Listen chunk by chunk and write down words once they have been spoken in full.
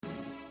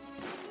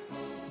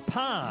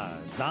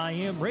Paz I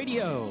Am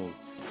Radio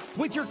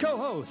with your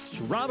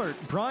co-hosts Robert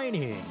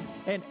Breining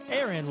and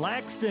Aaron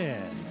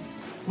Laxton.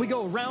 We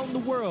go around the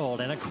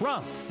world and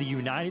across the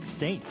United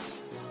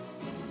States.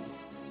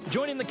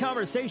 Join in the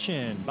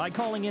conversation by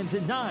calling in to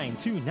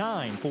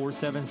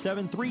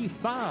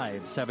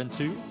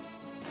 929-477-3572.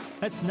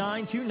 That's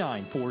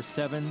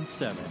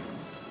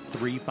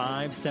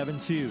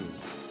 929-477-3572.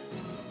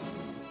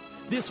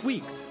 This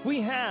week,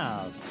 we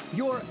have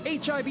your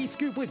HIV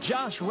Scoop with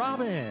Josh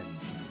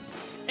Robbins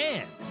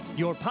and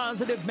your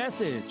positive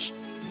message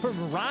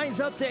from Rise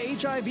Up to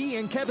HIV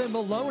and Kevin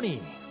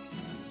Maloney.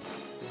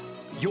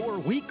 Your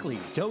weekly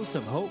dose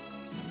of hope.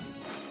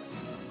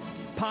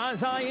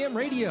 Paz I Am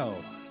Radio.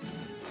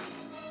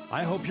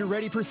 I hope you're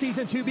ready for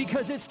season 2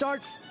 because it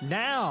starts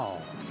now.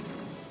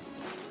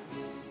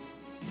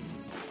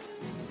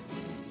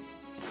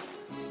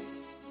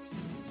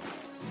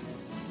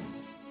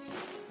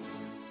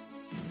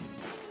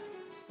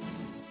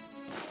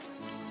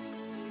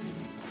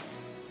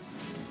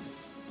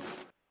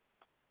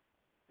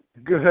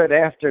 Good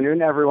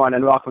afternoon, everyone,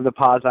 and welcome to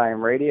Paz I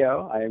Am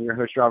Radio. I am your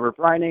host, Robert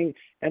Breining,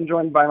 and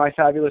joined by my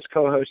fabulous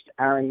co-host,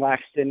 Aaron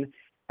Laxton.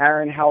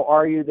 Aaron, how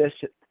are you this,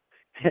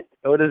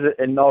 what is it,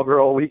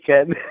 inaugural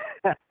weekend?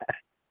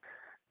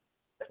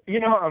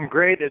 I'm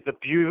great.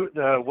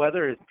 The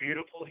weather is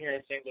beautiful here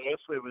in St. Louis.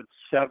 It was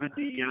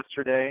 70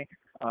 yesterday,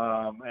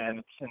 and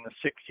it's in the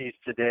 60s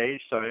today,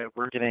 so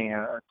we're getting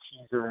a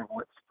teaser of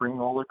what spring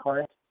will look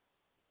like.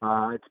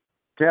 It's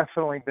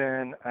definitely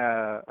been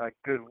a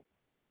good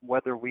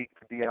weather week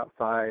to be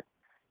outside.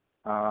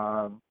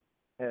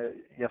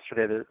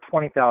 Yesterday,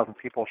 20,000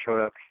 people showed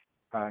up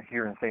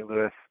here in St.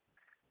 Louis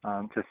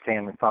to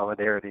stand in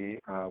solidarity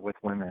with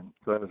women.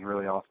 So that was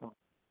really awesome.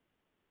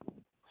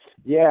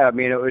 Yeah, I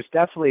mean, it was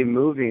definitely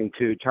moving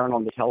to turn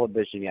on the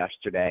television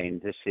yesterday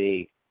and to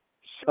see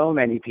so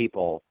many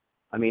people.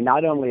 I mean,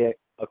 not only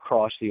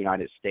across the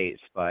United States,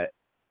 but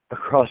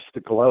across the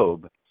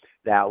globe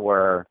that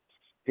were,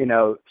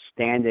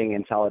 standing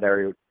in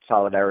solidarity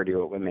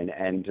with women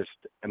and just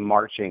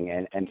marching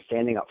and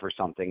standing up for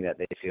something that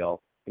they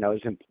feel,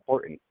 is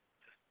important.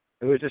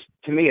 It was just,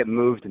 to me, it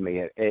moved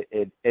me.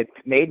 It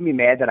made me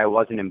mad that I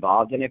wasn't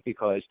involved in it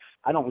because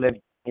I don't live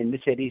in the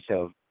city,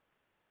 so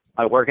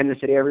I work in the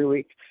city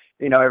every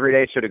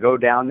day. So to go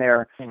down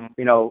there,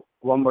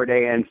 one more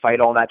day and fight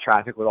all that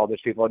traffic with all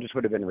those people, it just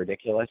would have been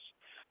ridiculous.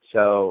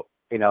 So,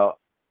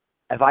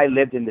 if I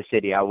lived in the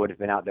city, I would have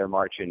been out there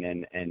marching,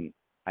 and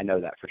I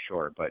know that for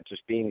sure. But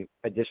just being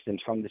a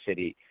distance from the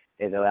city,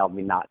 it allowed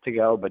me not to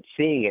go. But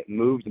seeing it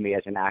moved me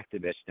as an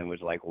activist and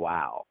was like,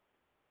 wow,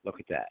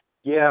 look at that.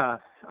 Yeah,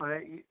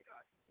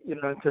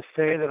 to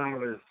say that I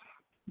was,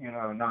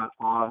 not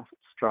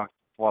awestruck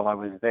while I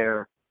was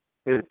there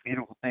is a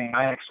beautiful thing.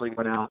 I actually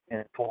went out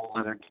in full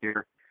leather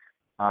gear,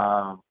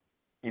 to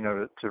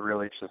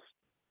really just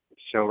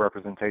show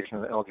representation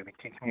of the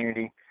LGBT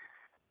community.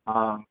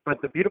 But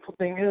the beautiful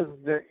thing is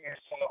that you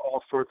saw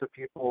all sorts of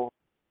people,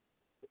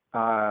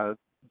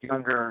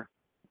 younger,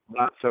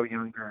 not so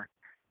younger,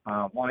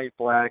 white,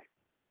 black,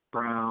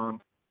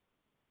 brown,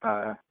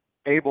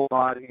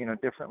 able-bodied,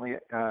 differently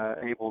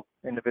able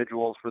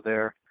individuals were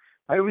there.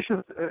 It was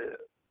just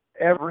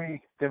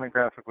every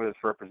demographic was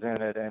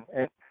represented,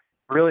 and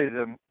really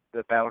the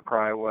battle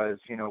cry was,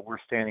 we're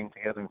standing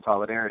together in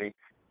solidarity.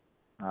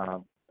 I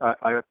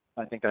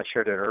think I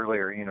shared it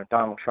earlier.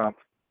 Donald Trump,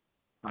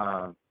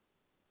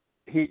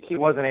 he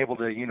wasn't able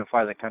to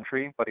unify the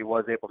country, but he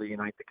was able to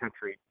unite the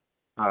country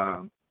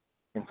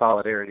in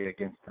solidarity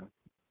against him.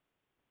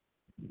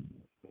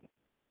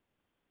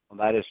 Well,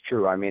 that is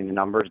true. I mean, the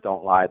numbers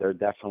don't lie. There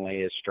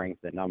definitely is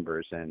strength in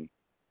numbers. And,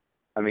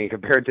 I mean,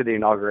 compared to the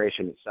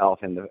inauguration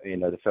itself and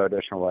the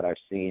photos from what I've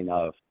seen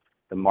of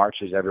the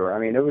marches everywhere, I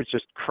mean, it was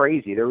just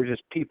crazy. There were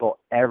just people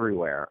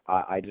everywhere.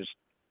 I just,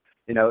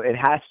 it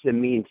has to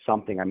mean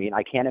something. I mean,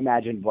 I can't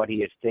imagine what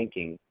he is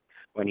thinking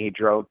when he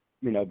drove,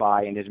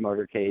 by in his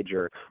motorcade,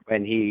 or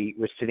when he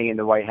was sitting in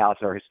the White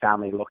House, or his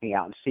family looking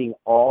out and seeing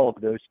all of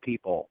those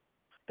people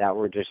that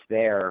were just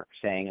there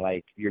saying,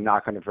 like, you're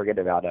not going to forget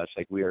about us.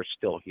 Like, we are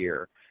still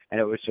here.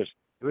 And it was just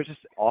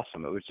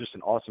awesome. It was just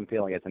an awesome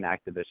feeling as an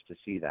activist to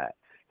see that.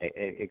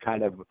 It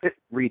kind of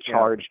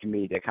recharged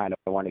me to kind of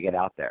want to get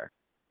out there.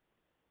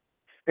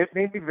 It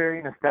made me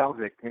very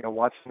nostalgic,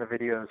 watching the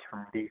videos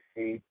from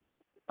D.C.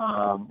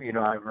 I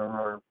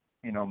remember,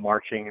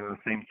 marching in the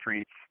same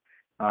streets.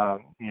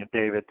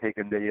 David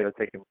taking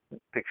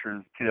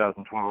pictures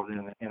 2012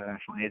 in the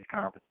International AIDS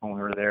Conference when we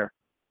were there.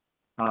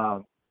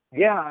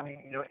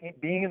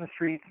 Being in the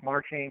streets,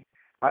 marching,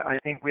 I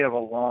think we have a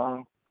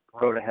long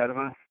road ahead of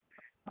us.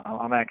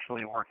 I'm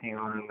actually working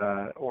on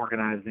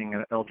organizing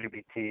an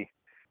LGBT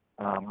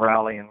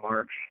rally in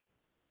March.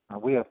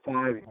 We have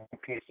 5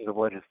 pieces of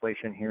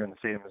legislation here in the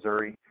state of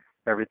Missouri,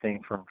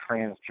 everything from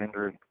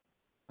transgendered,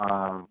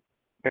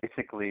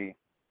 basically,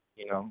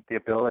 the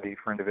ability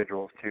for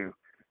individuals to,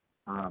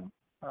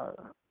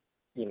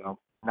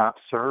 not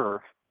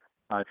serve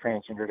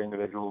transgendered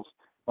individuals,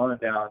 on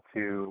down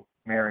to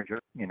marriage,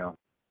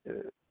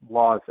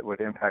 laws that would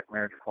impact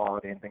marriage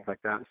equality and things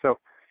like that. So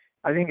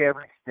I think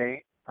every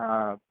state,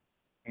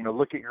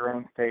 look at your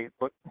own state,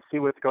 see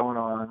what's going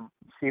on,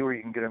 see where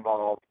you can get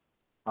involved.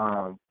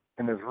 And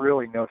there's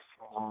really no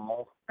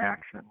small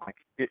action. Like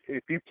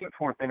if you put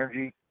forth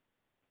energy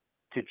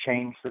to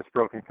change this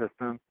broken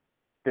system,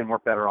 then we're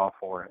better off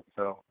for it.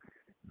 So,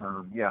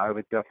 I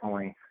would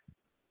definitely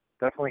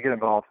get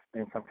involved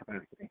in some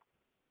capacity.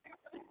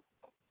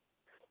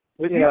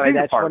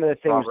 That's one of the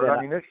things Robert,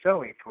 I mean, this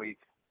show each week,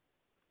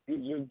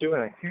 you're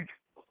doing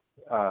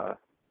a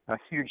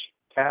huge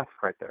task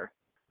right there.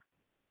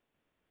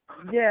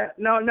 Yeah,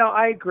 no,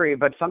 I agree.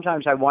 But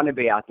sometimes I want to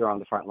be out there on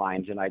the front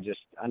lines, and I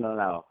don't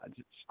know.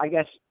 I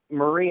guess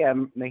Maria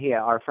Mejia,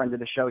 our friend of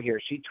the show here,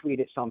 she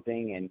tweeted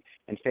something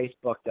and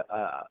Facebooked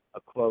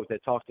a quote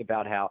that talked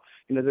about how,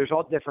 there's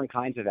all different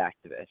kinds of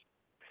activists.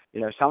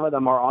 Some of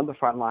them are on the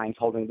front lines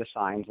holding the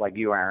signs like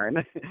you,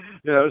 Aaron.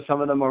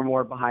 Some of them are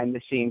more behind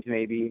the scenes,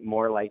 maybe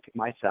more like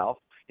myself.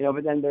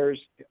 But then there's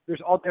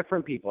all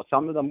different people.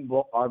 Some of them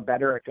are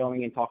better at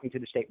going and talking to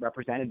the state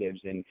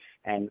representatives and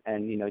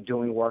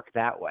doing work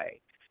that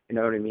way. You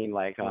know what I mean?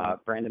 Like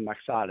Brandon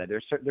Maxada.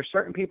 There's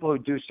certain people who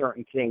do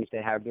certain things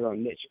that have their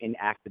own niche in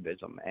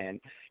activism.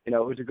 And, it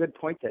was a good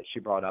point that she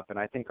brought up. And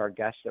I think our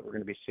guest that we're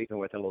going to be speaking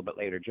with a little bit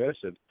later,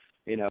 Joseph,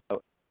 he,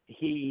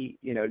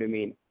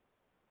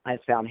 has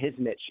found his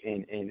niche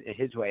in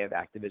his way of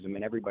activism,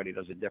 and everybody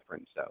does it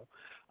different. So,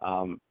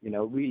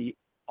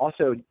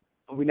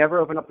 we never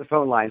open up the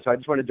phone line, so I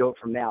just want to do it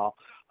from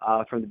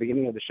the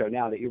beginning of the show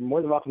now, that you're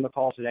more than welcome to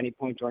call us at any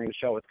point during the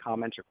show with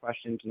comments or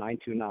questions,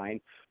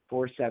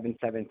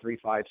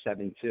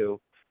 929-477-3572.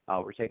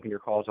 We're taking your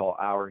calls all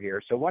hour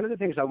here. So one of the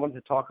things I wanted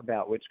to talk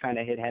about, which kind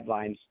of hit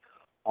headlines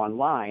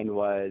online,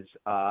 was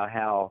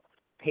how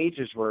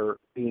pages were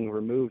being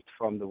removed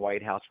from the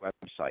White House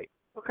website.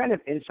 What kind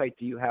of insight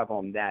do you have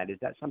on that? Is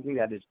that something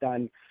that is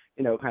done,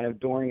 kind of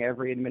during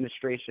every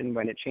administration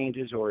when it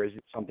changes, or is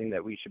it something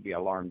that we should be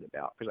alarmed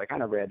about? Because I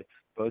kind of read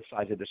both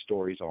sides of the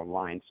stories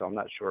online, so I'm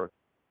not sure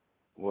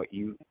what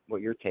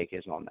your take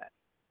is on that.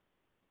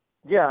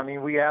 Yeah, I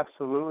mean, we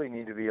absolutely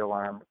need to be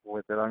alarmed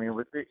with it. I mean,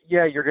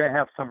 you're going to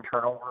have some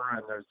turnover,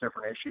 and there's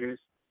different issues.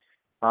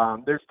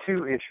 There's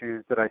two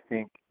issues that I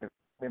think,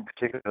 in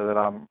particular, that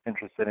I'm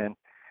interested in,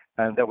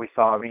 and that we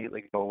saw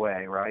immediately go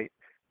away, right?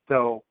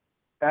 So,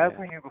 as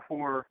we knew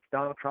before,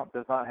 Donald Trump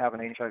does not have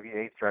an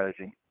HIV/AIDS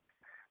strategy.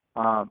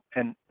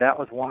 And that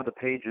was one of the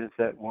pages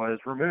that was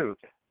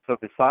removed. So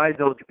besides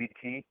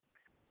LGBT,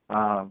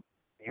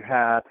 you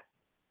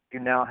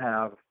now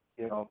have,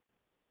 no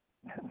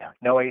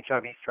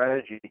HIV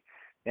strategy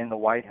in the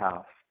White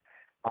House.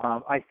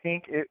 I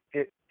think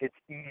it's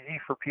easy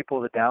for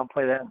people to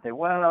downplay that and say,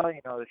 well,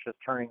 it's just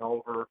turning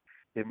over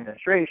the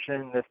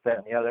administration, this, that,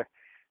 and the other.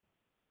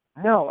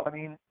 No, I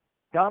mean,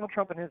 Donald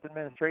Trump and his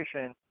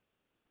administration,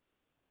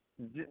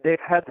 they've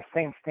had the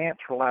same stance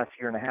for the last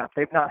year and a half.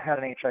 They've not had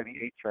an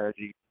HIV/AIDS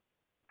strategy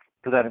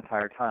for that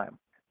entire time.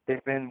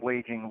 They've been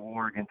waging a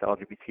war against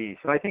LGBT.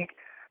 So I think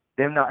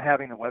them not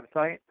having the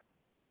website,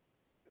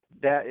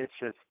 that is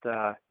just,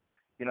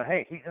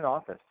 hey, he's in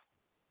office.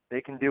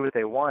 They can do what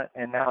they want.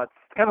 And now it's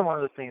kind of one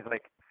of those things,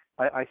 like,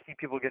 I see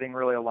people getting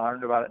really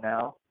alarmed about it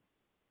now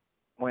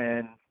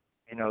when,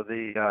 he's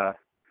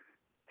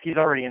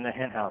already in the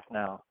hen house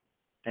now.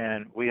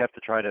 And we have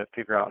to try to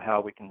figure out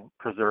how we can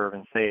preserve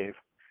and save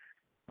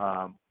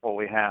what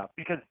we have,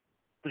 because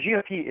the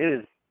GOP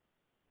is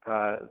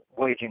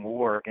waging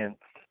war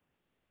against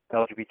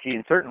LGBT,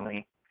 and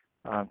certainly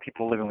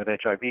people living with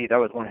HIV. That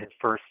was one of his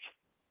first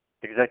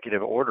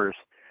executive orders,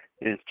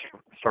 is to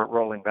start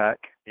rolling back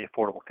the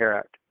Affordable Care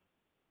Act.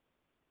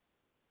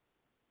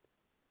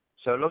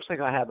 So it looks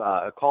like I have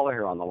a caller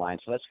here on the line,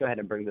 so let's go ahead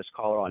and bring this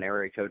caller on.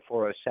 Area code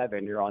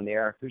 407. You're on the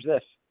air. Who's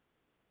this?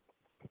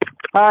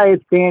 Hi,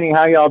 it's Danny.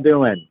 How y'all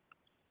doing?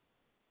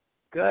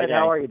 Good.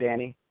 How are you,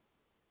 Danny?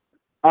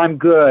 I'm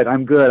good.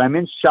 I'm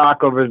in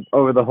shock over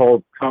the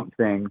whole Trump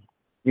thing,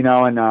 and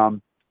I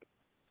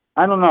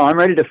don't know. I'm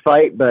ready to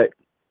fight, but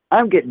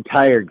I'm getting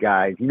tired,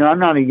 guys. I'm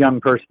not a young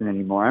person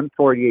anymore. I'm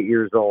 48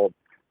 years old,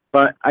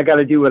 but I got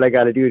to do what I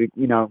got to do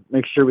to,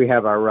 make sure we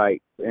have our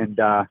rights. And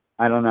I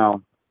don't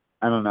know.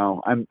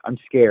 I'm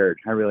scared.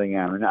 I really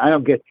am, and I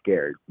don't get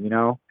scared.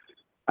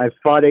 I've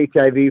fought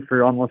HIV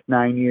for almost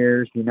 9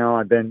 years.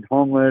 I've been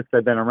homeless.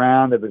 I've been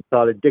around. I've been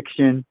fought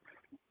addiction,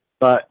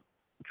 but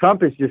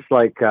Trump is just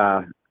like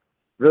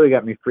really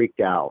got me freaked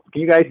out.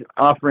 Can you guys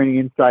offer any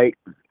insight?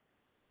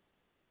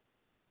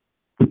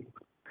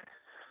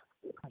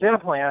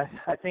 Definitely.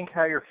 I think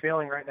how you're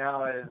feeling right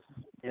now is,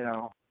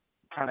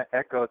 kind of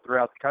echoed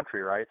throughout the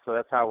country, right? So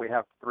that's how we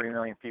have 3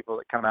 million people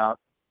that come out,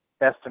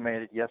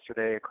 estimated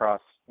yesterday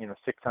across,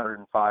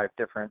 605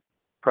 different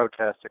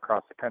protests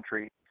across the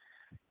country.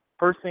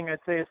 First thing I'd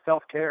say is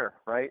self-care,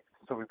 right?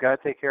 So we've got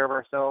to take care of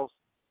ourselves.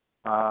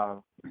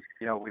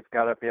 We've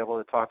got to be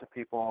able to talk to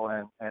people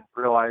and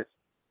realize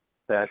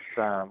that,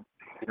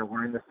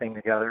 we're in this thing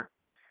together.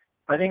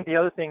 I think the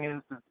other thing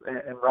is,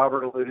 and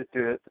Robert alluded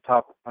to it at the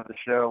top of the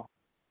show,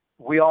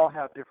 we all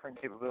have different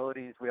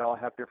capabilities. We all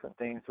have different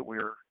things that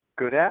we're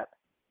good at.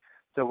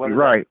 So whether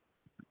right. that's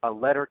a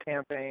letter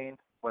campaign,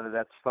 whether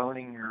that's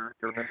phoning your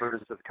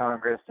members of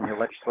Congress and your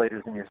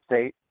legislators in your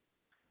state.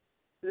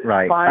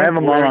 Right. I have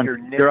them all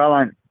on. They're all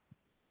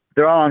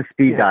on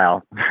speed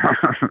dial.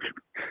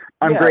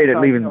 I'm great at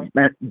leaving.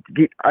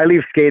 I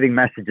leave scathing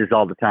messages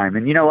all the time,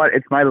 and you know what?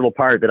 It's my little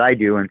part that I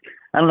do, and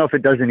I don't know if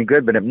it does any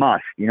good, but it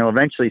must.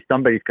 Eventually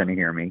somebody's going to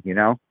hear me.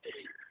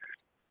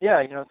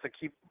 Yeah, so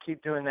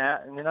keep doing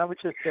that, and then I would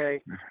just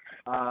say,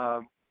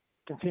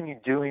 continue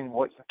doing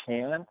what you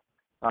can.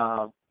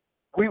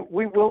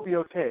 We will be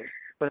okay,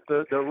 but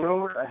the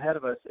road ahead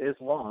of us is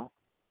long,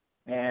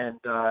 and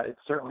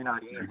it's certainly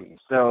not easy.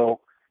 So,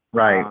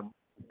 right.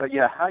 But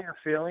yeah, how you're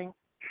feeling,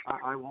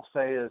 I will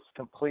say, is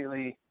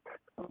completely,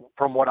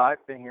 from what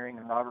I've been hearing,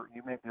 and Robert,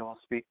 you may be able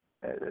to speak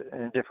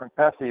in a different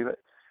capacity, but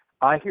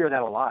I hear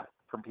that a lot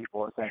from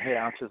people saying, "Hey,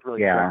 I'm just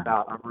really stressed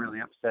out. I'm really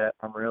upset.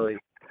 I'm really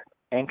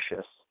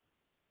anxious."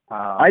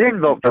 I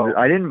didn't vote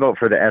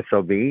for the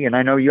SOB, and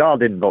I know y'all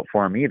didn't vote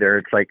for him either.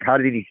 It's like, how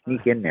did he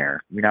sneak in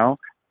there?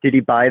 Did he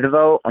buy the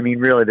vote? I mean,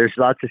 really, there's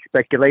lots of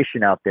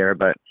speculation out there,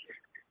 but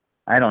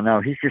I don't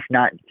know. He's just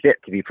not fit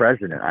to be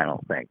president. I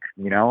don't think.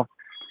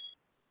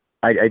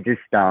 I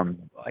just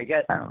I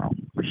guess I don't know.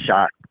 Was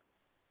shot.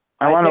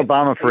 I want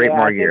Obama for 8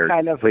 more years,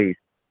 please.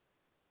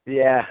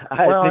 Yeah, I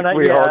think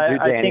we all do,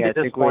 Danny. I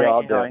think we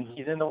all do.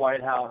 He's in the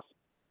White House.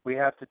 We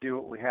have to do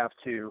what we have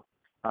to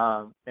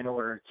in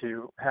order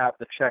to have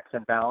the checks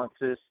and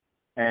balances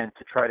and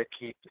to try to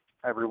keep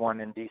everyone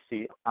in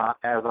D.C.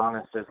 As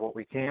honest as what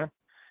we can.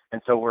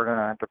 And so we're going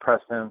to have to press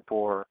them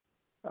for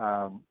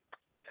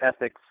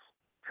ethics,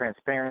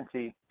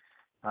 transparency,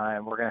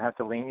 and we're going to have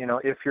to lean.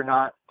 If you're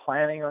not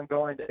planning on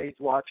going to AIDS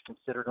Watch,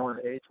 consider going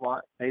to AIDS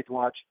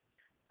Watch,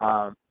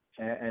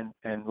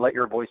 and let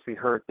your voice be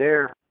heard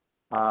there.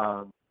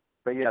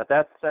 But yeah,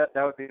 that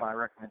would be my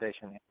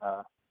recommendation,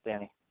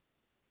 Danny.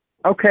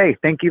 Okay,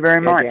 thank you very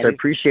much. Danny. I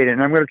appreciate it,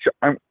 and I'm going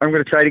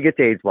to try to get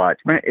to AIDS Watch.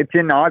 It's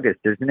in August,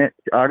 isn't it?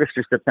 August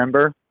or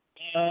September?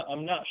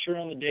 I'm not sure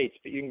on the dates,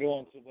 but you can go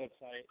onto the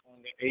website, on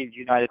the AIDS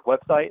United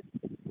website.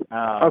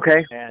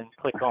 Okay. And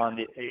click on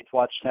the AIDS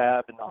Watch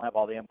tab, and they'll have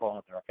all the info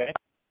on there. Okay.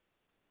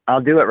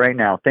 I'll do it right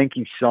now. Thank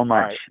you so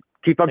much. Right.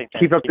 Keep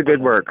up the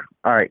good work.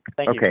 All right.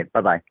 Thank you.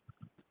 Bye-bye.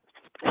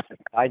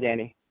 Bye,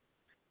 Danny.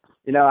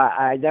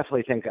 I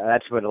definitely think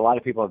that's what a lot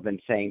of people have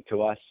been saying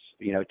to us,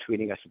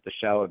 tweeting us at the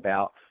show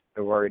about.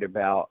 They're worried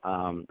about,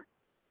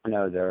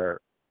 their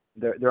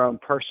own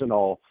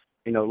personal,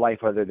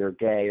 life, whether they're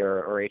gay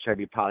or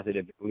HIV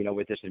positive,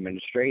 with this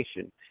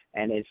administration.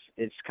 And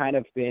it's kind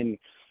of been,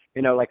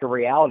 like a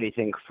reality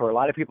thing for a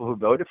lot of people who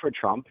voted for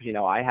Trump.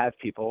 I have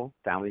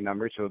family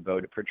members who have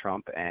voted for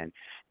Trump, and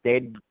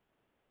they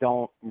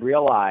don't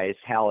realize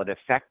how it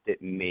affected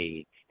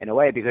me in a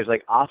way, because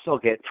I'll still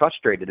get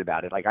frustrated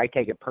about it. I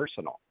take it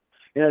personal.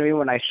 You know what I mean?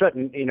 When I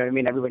shouldn't,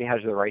 everybody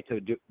has the right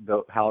to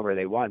vote however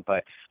they want.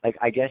 But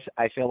I guess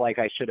I feel like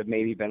I should have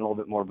maybe been a little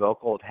bit more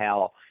vocal of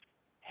how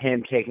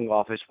him taking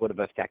office would have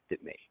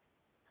affected me.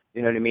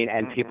 You know what I mean?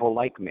 And people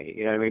like me,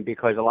 you know what I mean?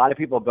 Because a lot of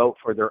people vote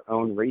for their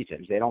own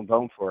reasons. They don't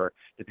vote for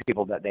the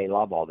people that they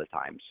love all the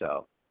time.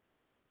 So,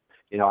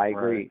 I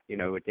agree,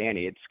 with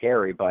Danny. It's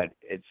scary, but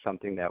it's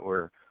something that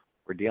we're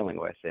dealing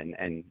with,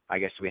 and I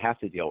guess we have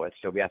to deal with.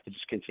 So we have to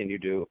just continue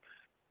to,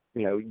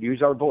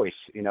 use our voice,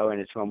 and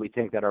it's when we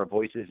think that our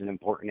voice isn't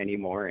important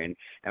anymore, and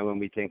when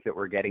we think that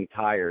we're getting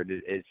tired,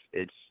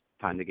 it's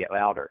time to get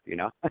louder,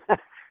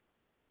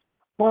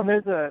 Well,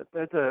 there's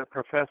a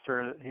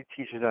professor, he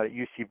teaches out at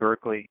UC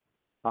Berkeley,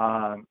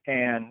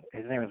 and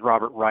his name is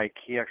Robert Reich.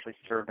 He actually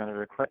served under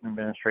the Clinton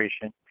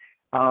administration,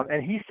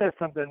 and he said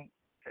something,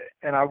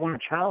 and I want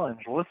to challenge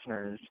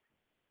listeners.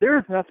 There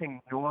is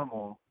nothing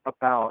normal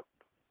about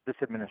this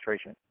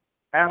administration.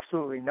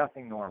 Absolutely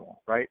nothing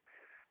normal, right?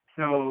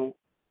 So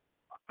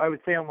I would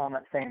say along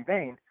that same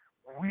vein,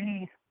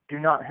 we do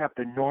not have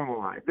to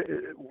normalize.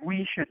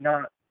 We should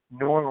not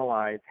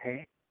normalize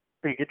hate,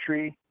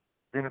 bigotry,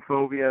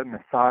 xenophobia,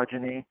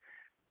 misogyny,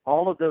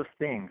 all of those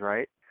things,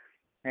 right?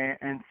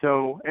 And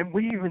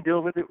we even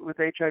deal with it with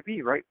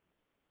HIV, right?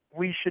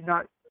 We should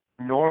not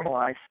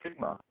normalize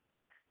stigma.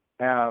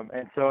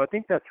 And so I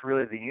think that's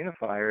really the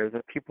unifier, is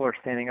that people are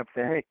standing up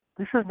saying, hey,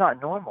 this is not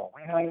normal.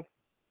 We have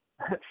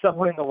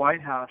someone in the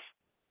White House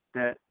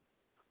that,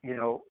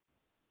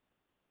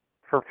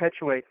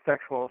 perpetuates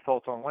sexual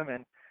assault on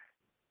women,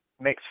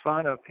 makes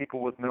fun of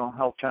people with mental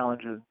health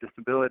challenges,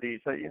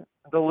 disabilities.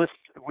 The list,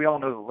 we all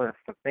know the list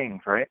of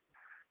things, right?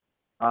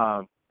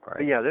 Right.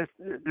 But yeah,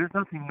 there's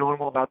nothing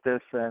normal about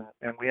this, and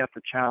we have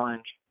to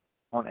challenge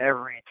on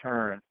every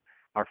turn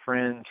our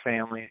friends,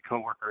 families,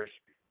 coworkers,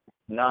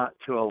 not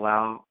to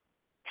allow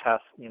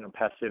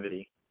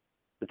passivity.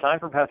 The time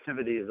for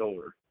passivity is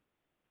over.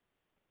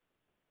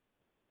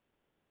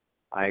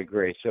 I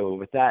agree. So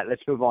with that,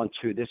 let's move on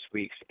to this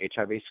week's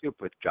HIV Scoop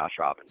with Josh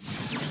Robbins.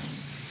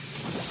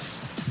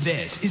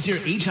 This is your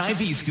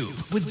HIV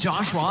Scoop with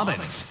Josh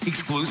Robbins,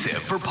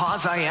 exclusive for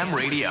Pause IM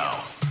Radio.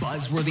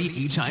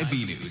 Buzzworthy HIV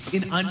news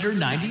in under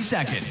 90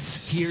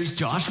 seconds. Here's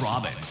Josh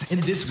Robbins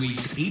and this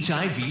week's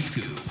HIV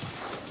Scoop.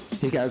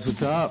 Hey guys,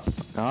 what's up?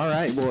 All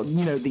right, well,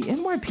 the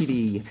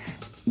NYPD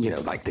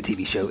like the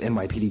TV show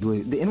NYPD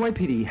Blue. The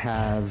NYPD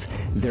have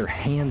their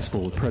hands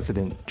full with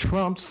President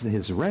Trump's,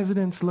 his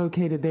residence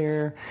located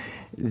there,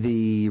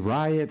 the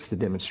riots, the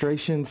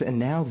demonstrations, and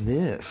now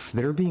this.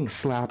 They're being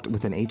slapped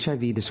with an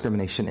HIV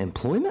discrimination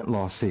employment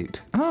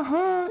lawsuit.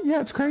 Yeah,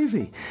 it's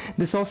crazy.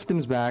 This all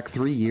stems back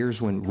 3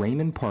 years when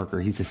Raymond Parker,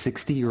 he's a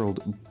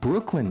 60-year-old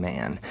Brooklyn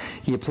man,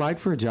 he applied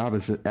for a job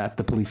at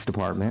the police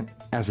department.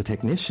 As a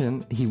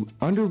technician, he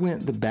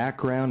underwent the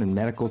background and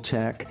medical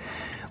check.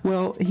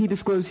 Well, he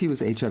disclosed he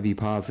was HIV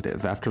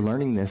positive. After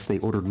learning this, they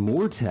ordered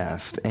more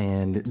tests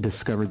and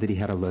discovered that he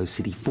had a low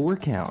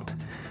CD4 count.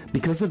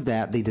 Because of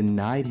that, they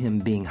denied him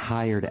being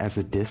hired as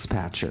a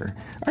dispatcher.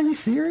 Are you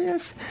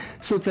serious?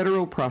 So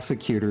federal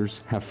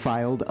prosecutors have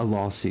filed a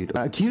lawsuit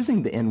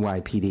accusing the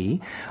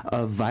NYPD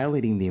of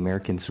violating the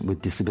Americans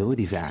with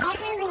Disabilities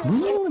Act.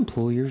 When will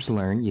employers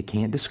learn you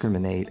can't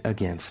discriminate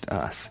against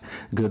us?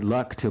 Good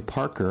luck to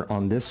Parker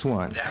on this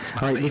one.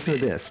 All right, listen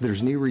to this.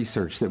 There's new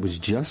research that was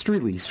just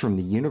released from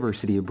the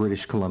University of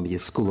British Columbia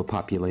School of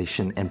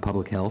Population and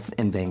Public Health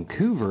in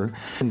Vancouver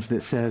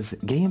that says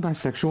gay and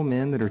bisexual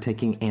men that are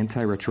taking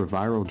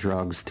antiretroviral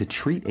drugs to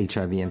treat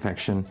HIV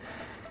infection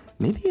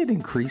may be at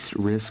increased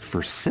risk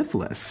for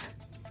syphilis.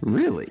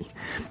 Really?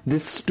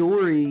 This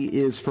story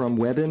is from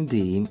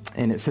WebMD,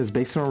 and it says,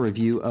 based on a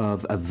review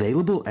of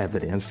available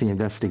evidence, the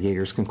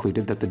investigators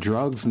concluded that the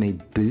drugs may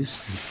boost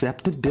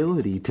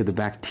susceptibility to the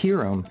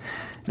bacterium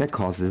that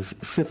causes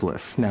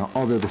syphilis. Now,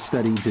 although the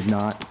study did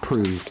not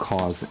prove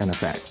cause and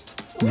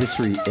effect. This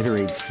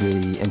reiterates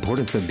the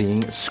importance of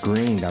being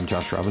screened. I'm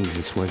Josh Robbins.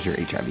 This was your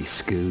HIV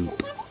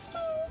Scoop.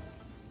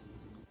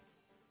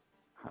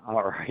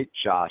 All right,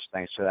 Josh,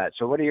 thanks for that.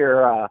 So what are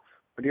your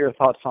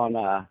thoughts on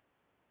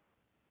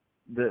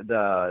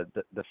the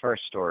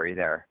first story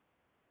there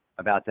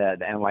about the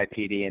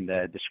NYPD and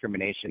the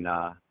discrimination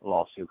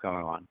lawsuit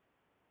going on?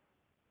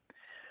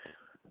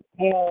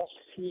 Well,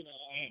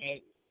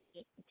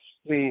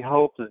 we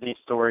hope that these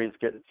stories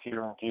get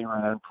fewer and fewer,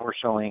 and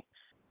unfortunately,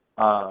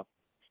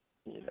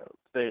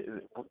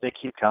 they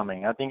keep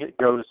coming. I think it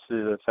goes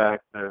to the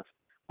fact that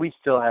we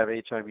still have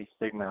HIV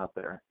stigma out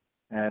there,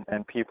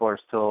 and people are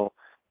still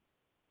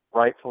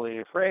rightfully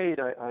afraid.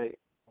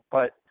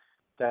 But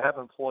to have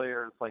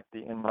employers like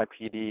the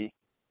NYPD,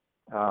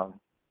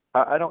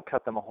 I don't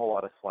cut them a whole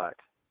lot of slack,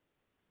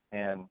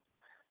 and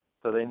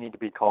so they need to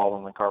be called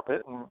on the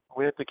carpet, and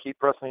we have to keep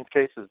pressing these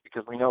cases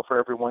because we know for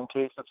every one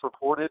case that's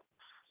reported,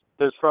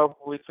 there's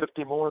probably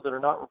 50 more that are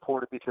not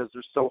reported because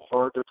they're so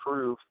hard to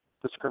prove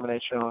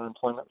discrimination on an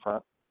employment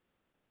front.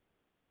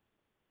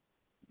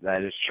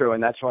 That is true,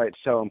 and that's why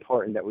it's so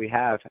important that we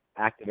have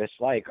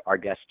activists like our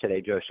guest today,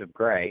 Joseph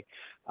Gray,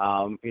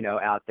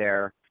 out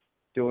there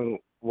doing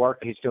work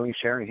he's doing,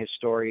 sharing his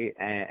story,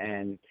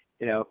 and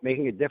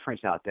making a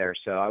difference out there.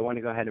 So I want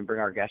to go ahead and bring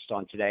our guest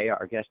on today.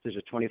 Our guest is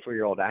a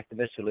 24-year-old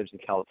activist who lives in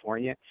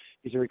California.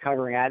 He's a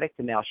recovering addict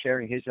and now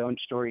sharing his own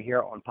story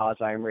here on Paz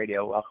IM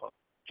Radio. Welcome,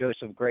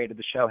 Joseph Gray, to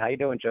the show. How you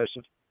doing,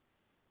 Joseph?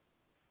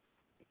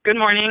 Good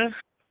morning.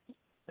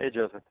 Hey,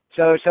 Joseph.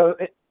 So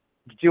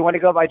do you want to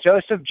go by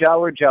Joseph, Joe,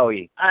 or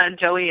Joey?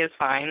 Joey is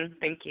fine.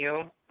 Thank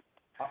you.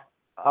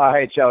 All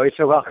right, Joey.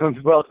 So welcome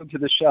to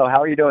the show.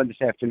 How are you doing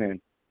this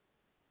afternoon?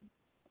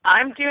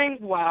 I'm doing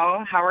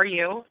well. How are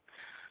you?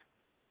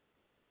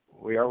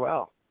 We are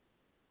well.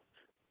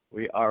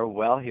 We are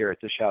well here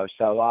at the show.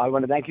 So I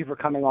want to thank you for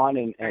coming on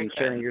and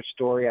sharing your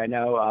story. I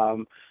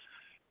know.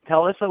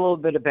 Tell us a little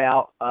bit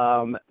about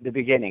the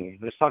beginning.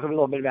 Let's talk a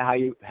little bit about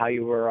how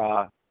you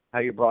were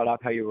brought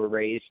up, how you were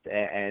raised,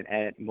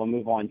 and we'll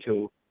move on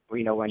to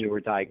when you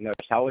were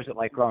diagnosed. How was it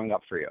like growing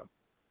up for you?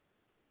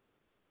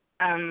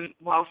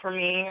 Well, for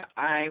me,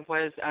 I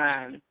was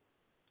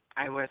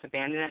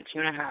abandoned at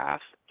 2.5,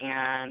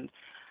 and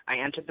I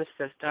entered the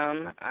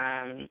system,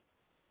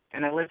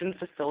 and I lived in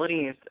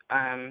facilities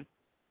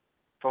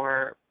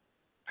for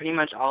pretty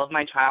much all of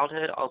my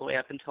childhood, all the way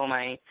up until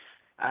my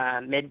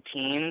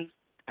mid-teens,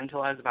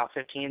 until I was about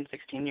 15,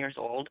 16 years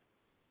old.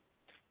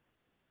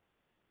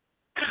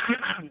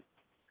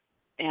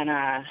 And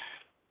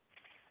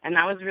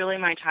that was really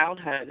my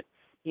childhood,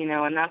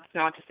 and that's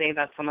not to say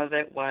that some of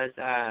it was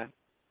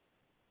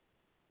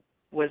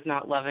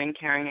not loving,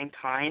 caring, and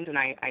kind, and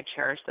I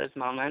cherish those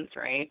moments,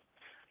 right?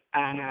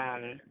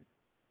 And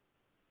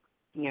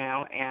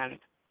and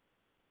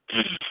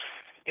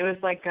it was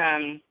like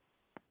a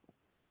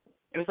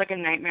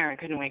nightmare I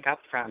couldn't wake up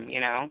from,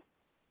 and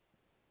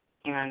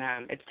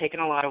it's taken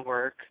a lot of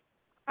work,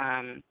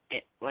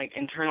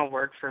 internal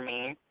work for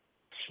me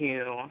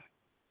to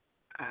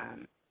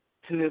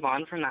move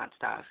on from that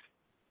stuff,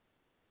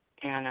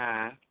 and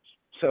and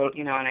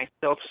I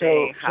still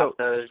have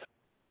those.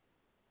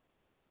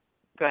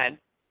 Go ahead.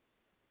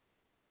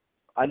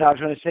 I know. I was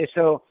going to say.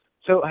 So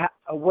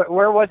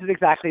where was it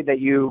exactly that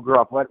you grew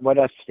up? What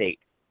state?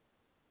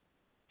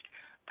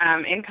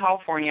 In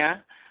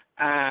California.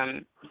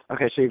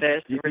 Okay, so you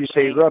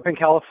say you grew up in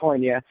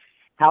California.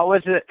 How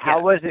was it?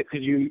 How was it?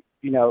 Because in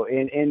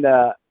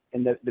the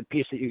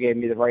piece that you gave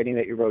me, the writing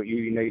that you wrote,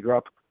 you grew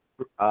up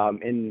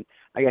in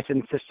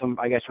the system.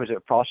 I guess was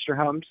it foster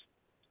homes?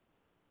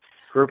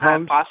 Group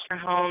homes? Foster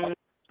homes,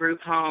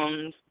 group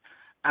homes,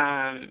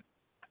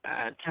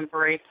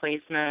 temporary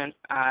placement,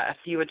 a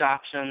few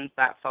adoptions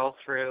that fell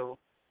through.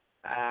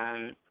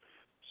 That's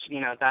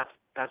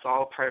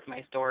all part of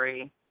my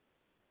story.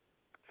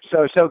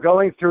 So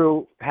going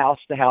through house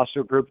to house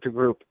or group to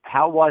group,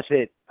 how was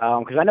it?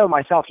 Because I know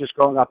myself, just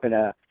growing up in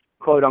a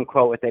quote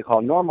unquote what they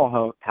call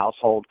normal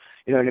household.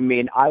 You know what I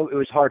mean? It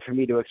was hard for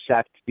me to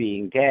accept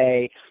being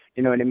gay.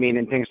 You know what I mean,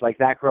 and things like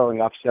that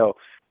growing up. So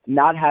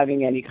not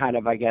having any kind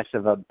of, I guess,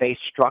 of a base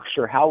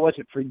structure. How was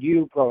it for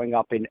you growing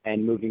up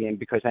and moving in?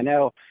 Because I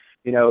know,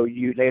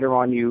 you later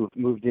on you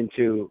moved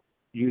into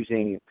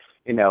using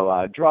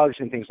drugs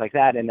and things like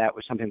that, and that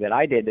was something that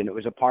I did, and it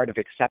was a part of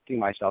accepting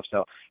myself.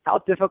 So how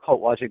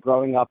difficult was it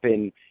growing up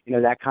in,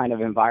 that kind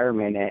of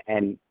environment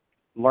and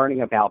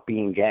learning about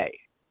being gay?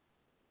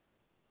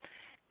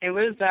 It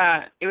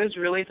was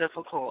really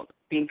difficult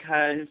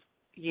because,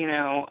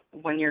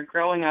 when you're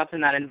growing up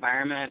in that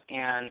environment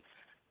and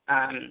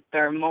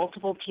there are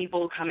multiple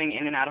people coming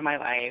in and out of my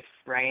life,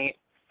 right?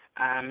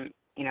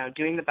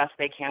 Doing the best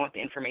they can with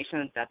the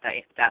information that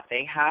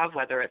they have,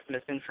 whether it's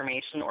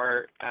misinformation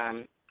or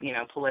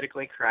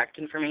politically correct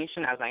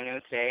information, as I know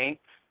today,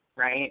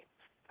 right?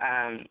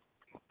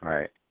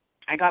 Right.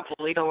 I got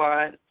bullied a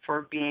lot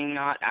for being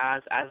not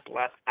as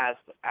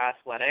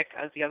athletic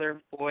as the other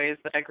boys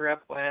that I grew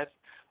up with,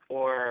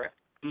 or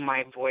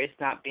my voice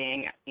not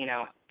being,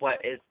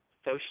 what is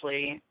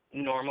socially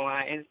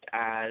normalized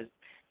as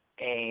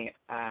a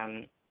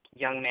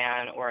young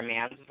man or a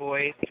man's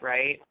voice,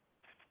 right?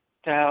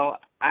 So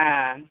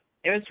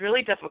it was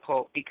really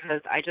difficult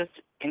because I just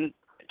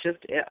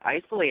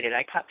isolated.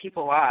 I cut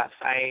people off.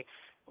 I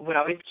would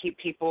always keep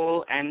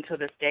people, and to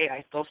this day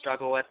I still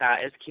struggle with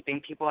that, is keeping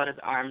people at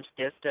arm's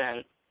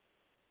distance.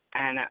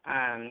 And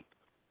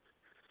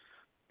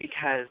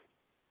because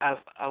of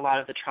a lot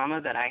of the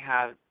trauma that I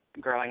have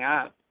growing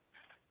up.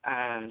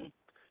 And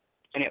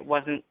it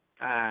wasn't,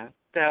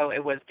 so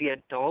it was the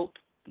adult,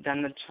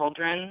 then the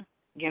children,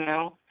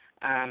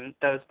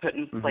 those put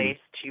in place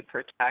to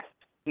protect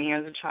me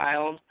as a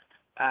child.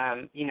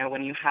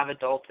 When you have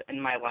adults in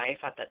my life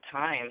at that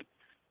time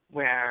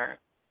where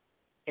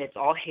it's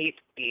all hate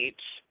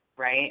speech,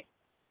 right?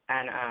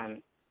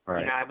 And,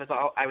 right. I was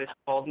told, I was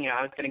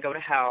going to go to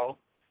hell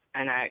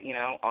and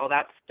all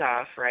that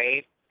stuff,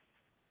 right?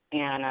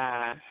 And,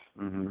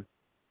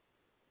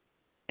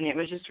 and it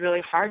was just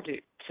really hard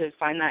to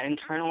find that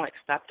internal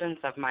acceptance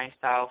of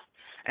myself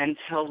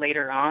until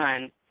later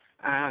on,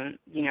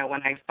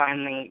 when I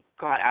finally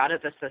got out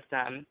of the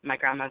system. My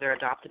grandmother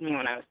adopted me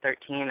when I was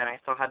 13, and I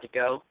still had to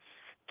go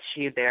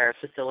to their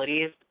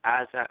facilities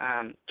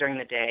during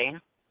the day.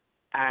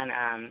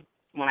 And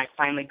when I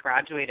finally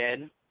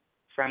graduated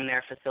from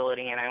their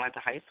facility and I went to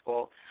high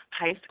school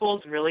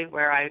is really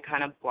where I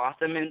kind of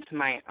blossomed into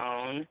my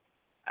own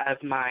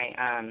of my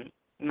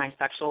my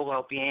sexual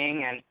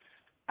well-being, and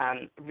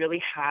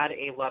really had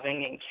a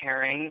loving and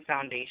caring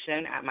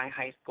foundation at my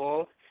high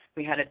school.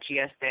 We had a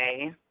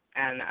GSA,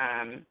 and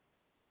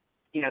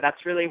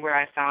that's really where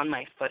I found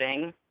my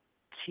footing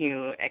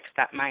to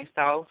accept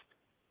myself,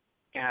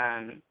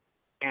 and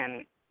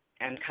kind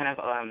of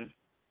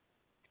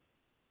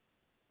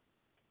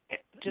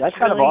that's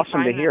kind of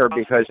awesome to hear,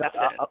 because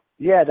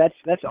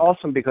that's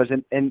awesome, because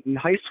in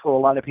high school a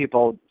lot of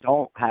people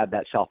don't have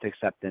that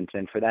self-acceptance,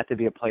 and for that to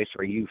be a place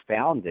where you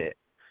found it,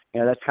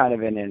 that's kind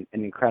of an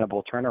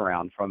incredible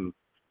turnaround from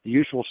the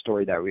usual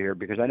story that we hear.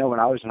 Because I know when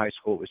I was in high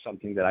school, it was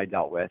something that I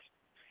dealt with,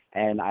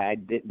 and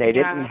they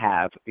didn't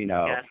have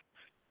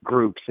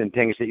groups and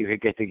things that you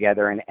could get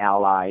together and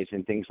allies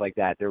and things like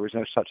that. There was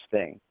no such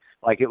thing.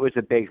 Like, it was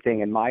a big thing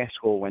in my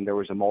school when there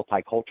was a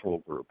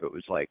multicultural group. It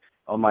was like,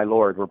 oh my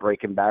Lord, we're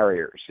breaking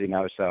barriers,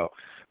 So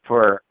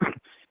for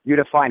you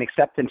to find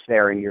acceptance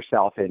there in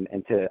yourself and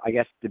to, I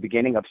guess, the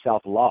beginning of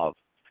self-love,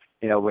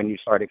 when you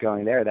started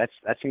going there,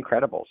 that's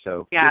incredible.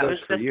 So yeah, it was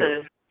just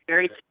the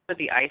very tip of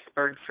the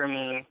iceberg for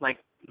me, like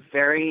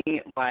very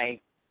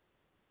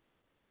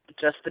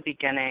just the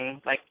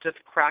beginning, like just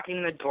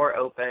cracking the door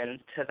open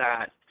to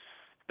that.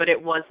 But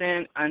it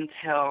wasn't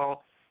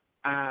until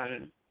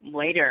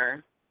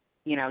later,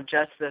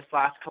 just this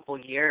last couple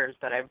of years,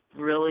 that I've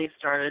really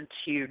started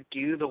to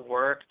do the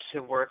work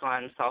to work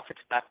on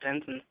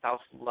self-acceptance and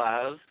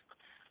self-love,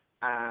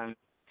 and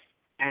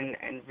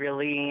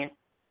really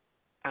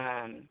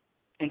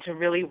and to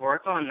really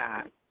work on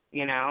that,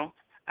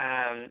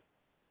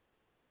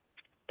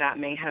 that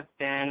may have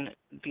been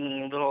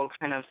the little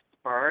kind of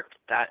spark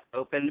that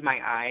opened my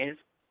eyes,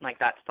 like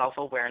that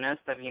self-awareness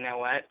of,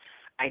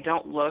 I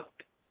don't look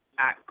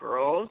at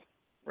girls,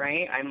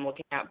 right? I'm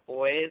looking at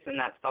boys, and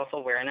that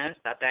self-awareness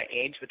at that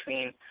age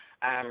between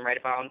right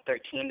about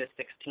 13 to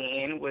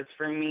 16 was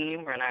for me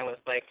when I was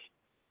like,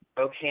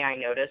 okay, I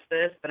noticed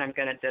this, but I'm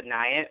going to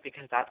deny it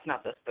because that's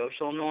not the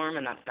social norm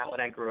and that's not what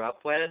I grew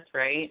up with,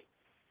 right?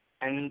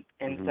 And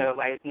so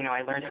I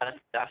learned how to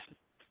stuff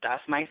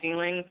my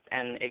feelings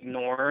and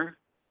ignore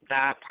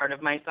that part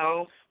of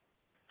myself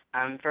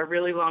for a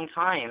really long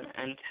time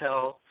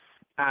until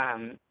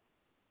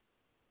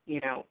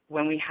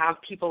when we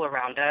have people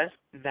around us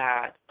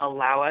that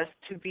allow us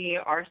to be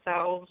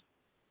ourselves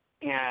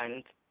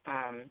and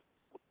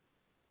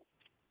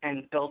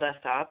build us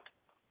up,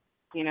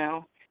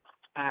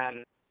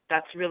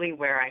 that's really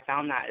where I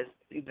found that is,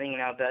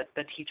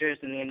 the teachers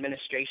and the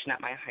administration at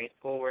my high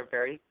school were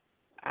very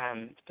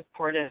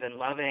supportive and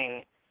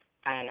loving,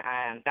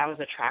 and that was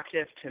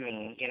attractive to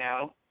me,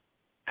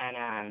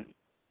 and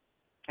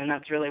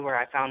that's really where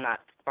I found that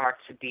spark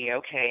to be,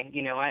 okay,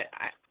 you know what,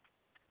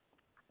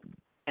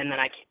 and then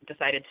I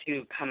decided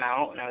to come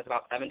out when I was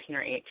about 17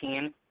 or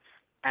 18,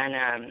 and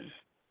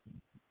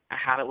I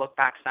haven't looked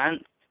back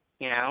since,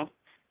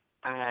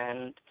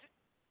 and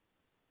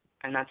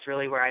that's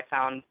really where I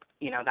found,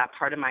 that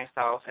part of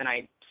myself, and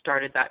I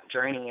started that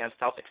journey of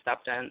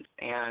self-acceptance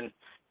and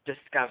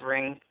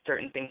discovering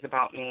certain things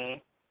about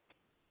me.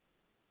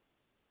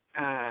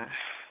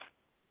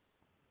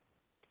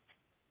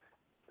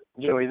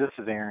 Joey, this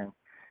is Aaron.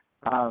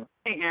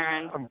 Hey,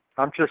 Aaron.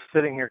 I'm just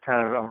sitting here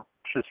I'm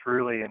just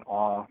really in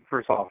awe.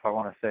 First off, I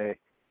want to say,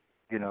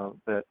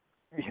 that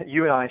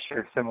you and I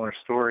share similar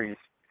stories,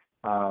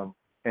 and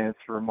it's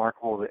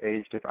remarkable the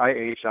age difference. I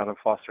aged out of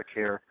foster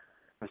care.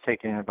 I was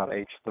taken in about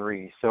age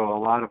 3. So a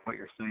lot of what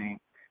you're saying,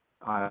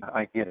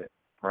 I get it,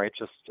 right?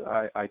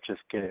 I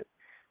just get it.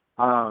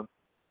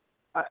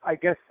 I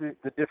guess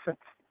the difference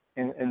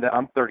in that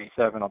I'm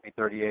 37, I'll be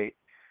 38,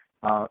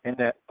 in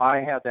that I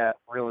had that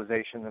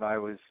realization that I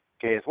was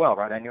gay as well,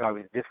 right? I knew I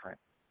was different.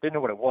 Didn't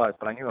know what it was,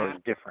 but I knew I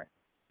was different.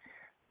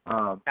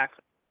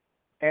 Exactly.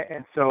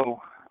 And so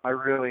I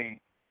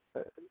really,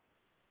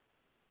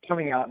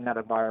 coming out in that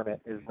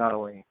environment is not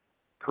only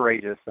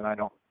courageous, and I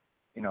don't,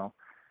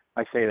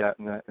 I say that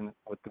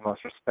with the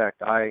most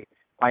respect.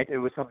 It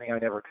was something I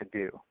never could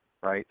do,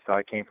 right? So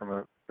I came from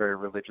a very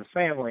religious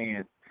family,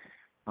 and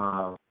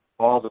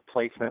all the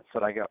placements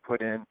that I got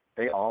put in,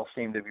 they all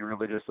seemed to be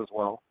religious as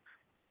well.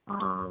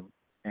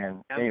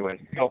 Anyway,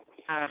 so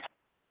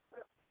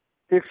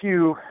if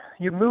you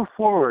move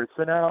forward,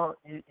 so now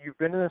you've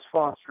been in this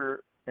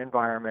foster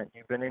environment,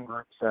 you've been in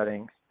group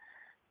settings,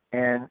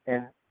 and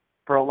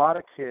for a lot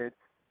of kids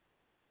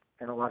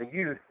and a lot of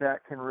youth,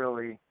 that can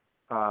really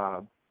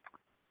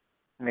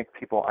make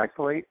people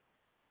isolate.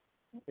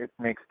 It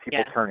makes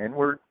people turn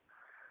inward.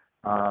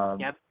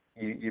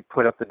 You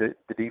put up the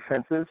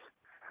defenses.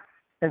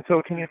 And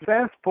so can you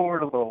fast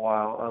forward a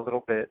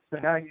little bit? So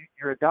now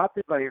you're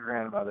adopted by your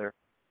grandmother.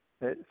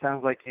 It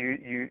sounds like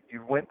you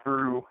went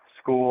through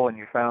school and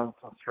you found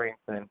some strength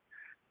in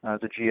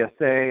the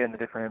GSA and the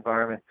different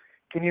environment.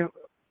 Can you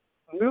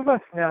move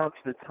us now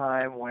to the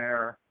time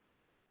where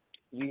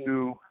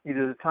you,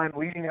 either the time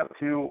leading up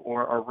to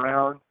or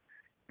around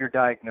your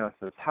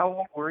diagnosis? How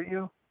old were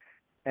you?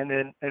 And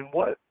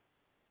what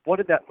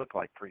did that look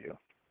like for you?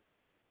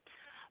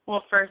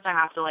 Well, first I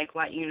have to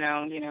let you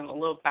know, a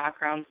little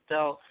background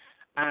still.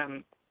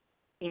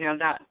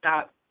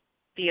 That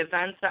the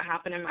events that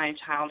happened in my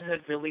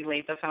childhood really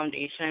laid the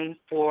foundation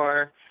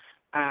for,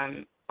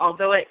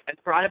 although it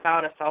brought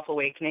about a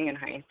self-awakening in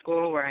high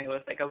school where I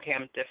was like, okay,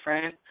 I'm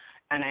different,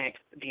 and I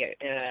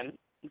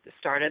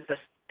started the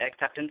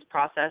acceptance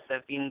process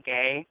of being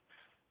gay.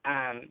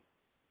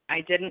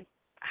 I didn't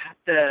have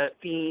to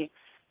be,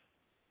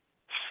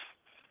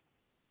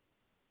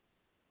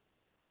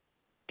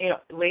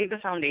 laid the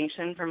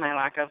foundation for my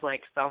lack of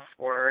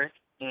self-worth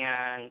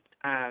and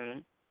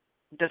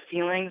the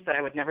feelings that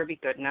I would never be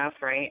good enough,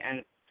 right?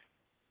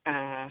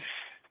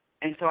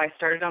 And so I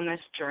started on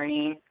this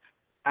journey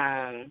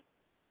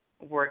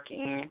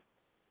working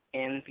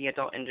in the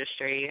adult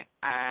industry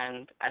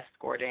and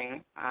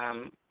escorting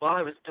while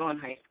I was still in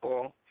high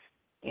school.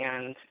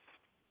 And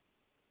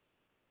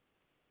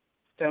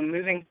so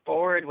moving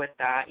forward with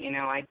that,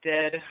 I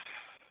did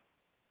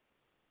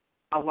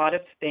a lot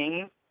of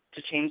things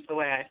to change the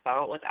way I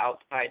felt with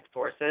outside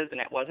sources, and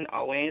it wasn't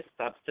always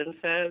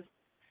substances.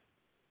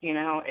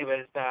 It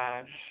was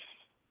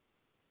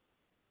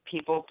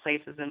people,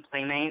 places, and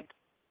playmates,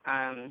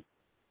 and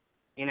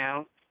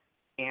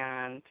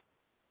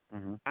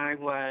I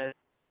was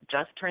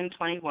just turned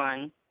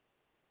 21.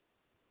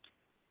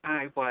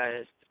 I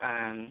was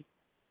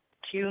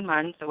 2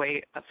 months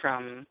away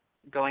from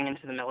going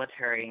into the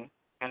military,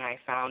 and I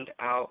found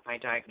out my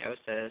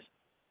diagnosis.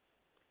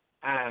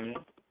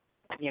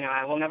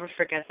 I will never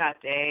forget that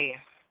day.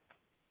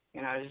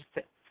 I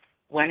just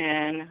went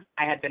in.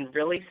 I had been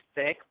really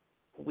sick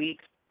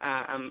weeks.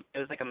 It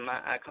was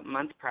a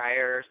month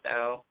prior or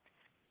so.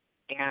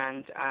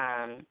 And,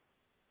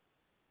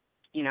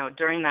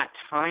 during that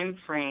time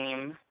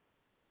frame,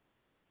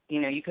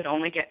 you could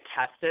only get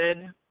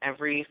tested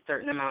every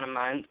certain amount of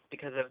months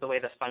because of the way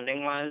the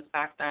funding was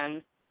back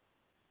then.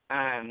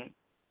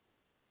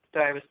 So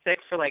I was sick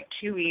for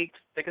 2 weeks,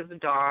 sick as a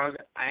dog.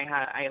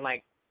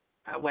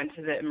 I went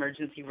to the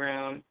emergency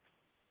room.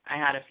 I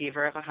had a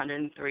fever of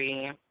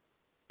 103,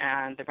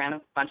 and they ran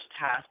a bunch of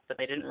tests, but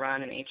they didn't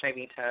run an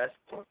HIV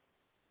test.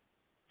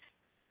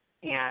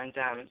 And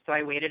so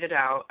I waited it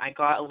out. I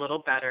got a little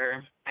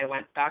better. I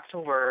went back to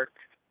work,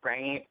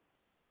 right,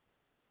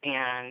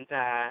 and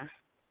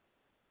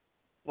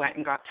went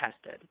and got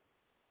tested.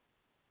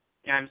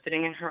 I'm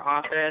sitting in her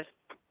office,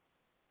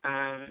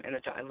 in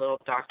the little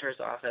doctor's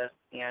office,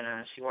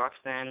 and she walks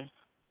in,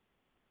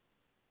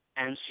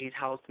 and she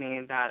tells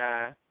me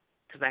that,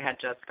 because I had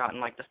just gotten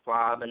like the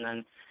swab, and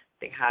then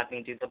they had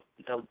me do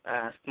the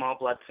small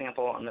blood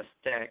sample on the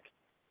stick,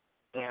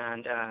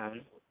 and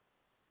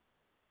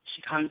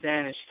she comes in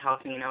and she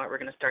tells me, you know what, we're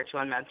going to start you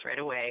on meds right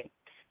away.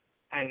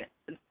 And,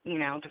 you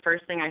know, the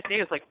first thing I say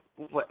is like,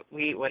 what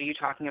are you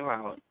talking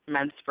about?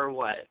 Meds for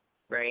what,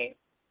 right?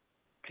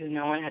 Because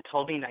no one had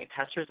told me my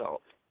test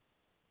results.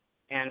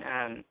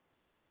 And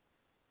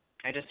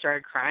I just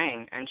started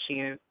crying, and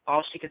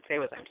all she could say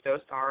was, I'm so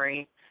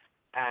sorry.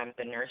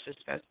 The nurse was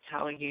supposed to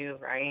tell you,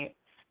 right?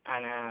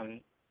 And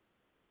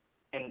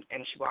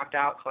she walked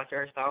out, collected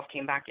herself,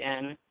 came back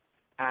in,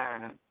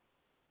 and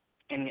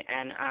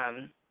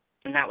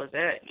that was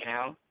it, you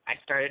know. I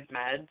started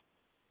meds,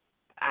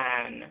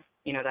 and,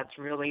 you know, that's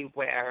really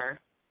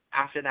where,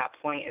 after that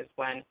point is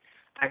when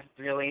I've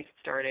really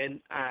started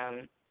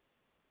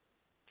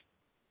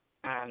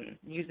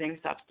using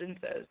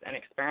substances and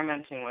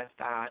experimenting with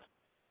that.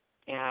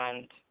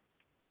 And,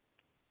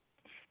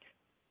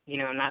 you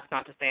know, and that's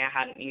not to say I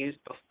hadn't used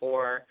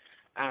before.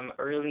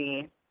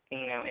 Early,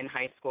 you know, in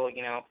high school,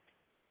 you know,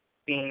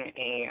 being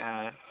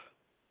a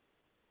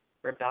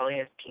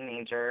rebellious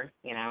teenager,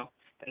 you know,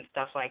 and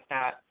stuff like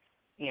that.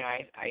 You know,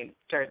 I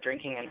started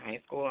drinking in high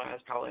school when I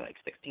was probably like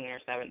 16 or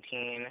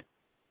 17.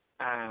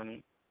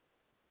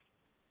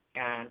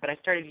 But I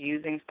started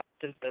using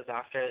substances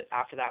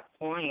after that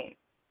point,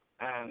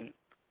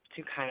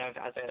 to kind of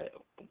as a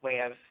way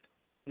of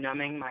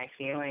numbing my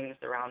feelings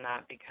around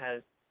that,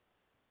 because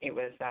it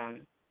was,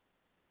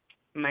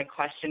 my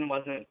question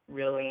wasn't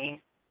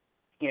really,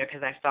 you know,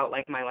 because I felt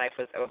like my life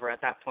was over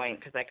at that point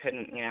because I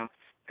couldn't, you know,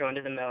 go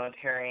into the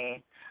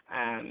military.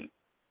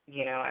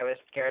 You know, I was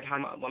scared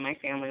what my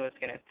family was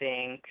going to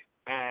think,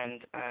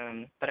 and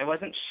but I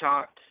wasn't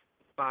shocked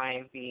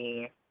by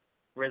the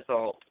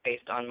results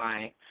based on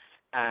my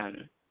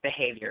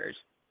behaviors,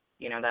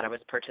 you know, that I was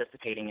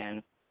participating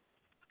in.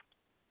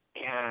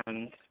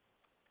 And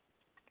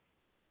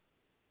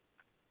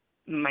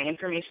my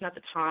information at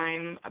the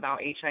time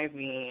about HIV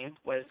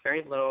was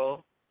very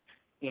little.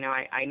 You know,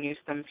 I knew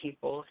some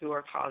people who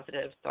were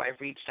positive, so I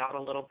reached out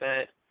a little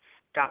bit,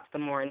 got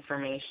some more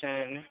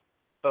information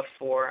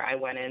before I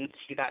went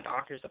into that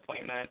doctor's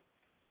appointment.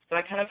 So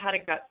I kind of had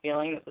a gut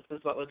feeling that this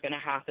is what was going to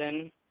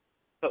happen.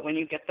 But when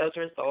you get those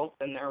results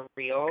and they're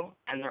real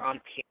and they're on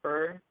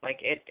paper,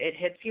 like it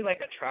hits you like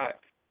a truck.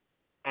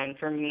 And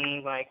for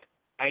me, like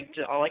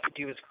all I could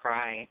do was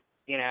cry,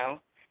 you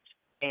know,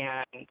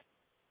 and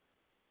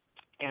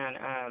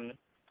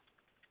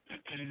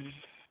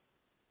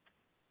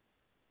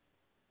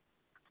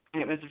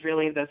it was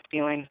really those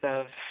feelings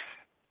of,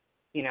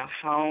 you know,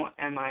 how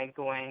am I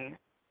going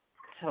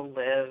to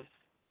live,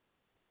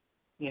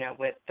 you know,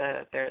 with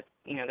there's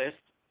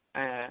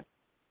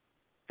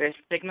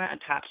stigma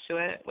attached to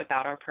it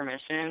without our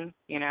permission,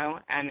 you know,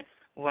 and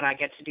what I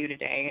get to do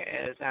today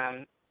is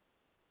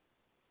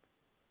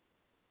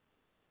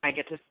I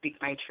get to speak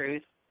my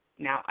truth.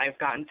 Now I've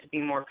gotten to be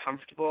more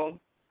comfortable,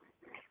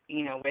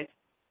 you know, with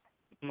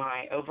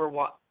my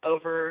overall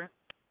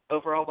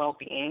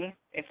well-being,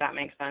 if that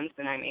makes sense,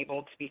 and I'm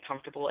able to be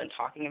comfortable in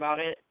talking about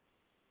it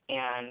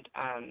and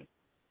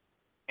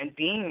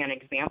being an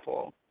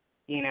example,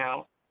 you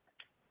know,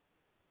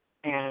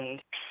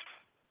 and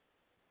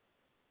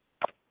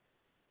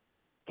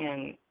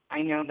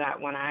I know that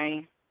when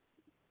I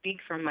speak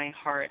from my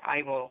heart,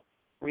 I will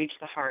reach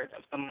the heart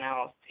of someone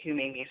else who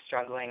may be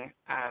struggling.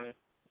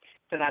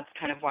 So that's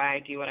kind of why I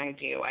do what I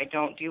do. I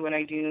don't do what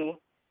I do,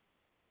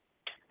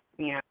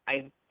 you know,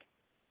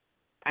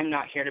 I'm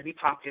not here to be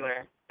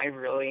popular.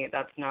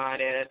 That's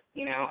not it.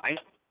 You know, I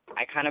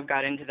kind of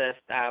got into this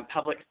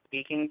public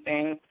speaking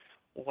thing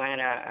when,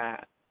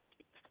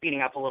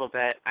 speeding up a little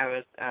bit, I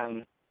was,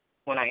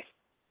 when I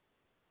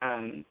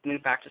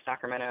moved back to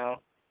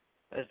Sacramento.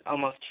 It was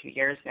almost 2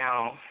 years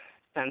now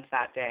since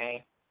that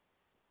day.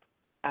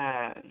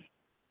 I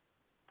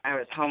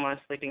was homeless,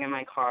 sleeping in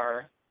my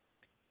car.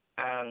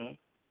 I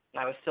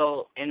was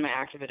still in my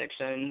active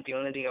addiction,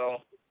 doing the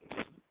deal,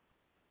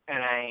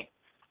 and I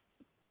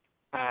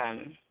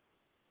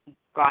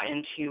got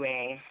into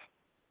a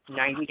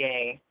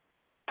 90-day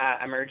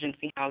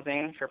emergency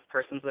housing for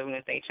persons living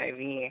with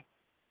HIV.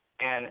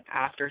 And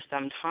after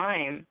some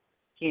time,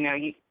 you know,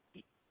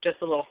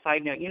 just a little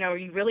side note, you know,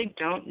 you really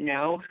don't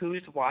know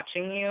who's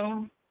watching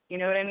you, you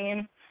know what I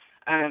mean?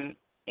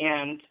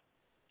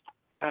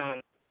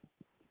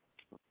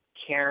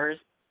 CARES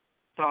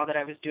saw that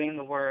I was doing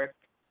the work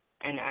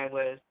and I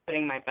was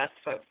putting my best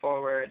foot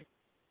forward.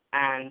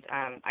 And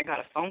I got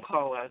a phone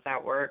call while I was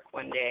at work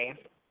one day.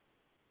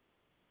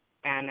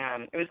 And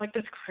it was like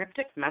this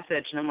cryptic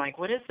message. And I'm like,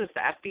 what is this,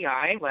 the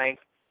FBI? Like,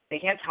 they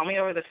can't tell me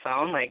over the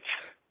phone? Like,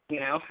 you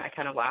know, I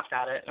kind of laughed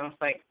at it. And I was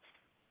like,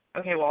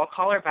 okay, well, I'll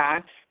call her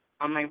back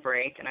on my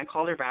break. And I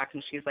called her back,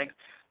 and she's like,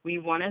 we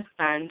want to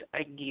send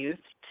a youth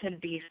to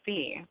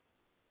D.C.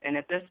 And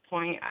at this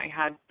point, I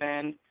had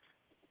been,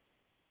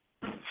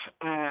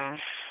 I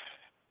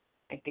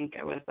think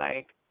I was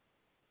like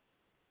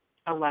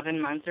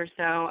 11 months or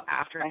so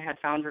after I had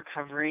found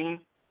recovery.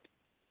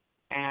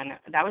 And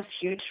that was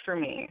huge for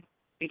me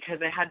because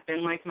it had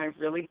been like my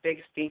really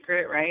big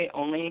secret, right?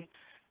 Only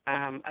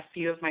a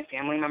few of my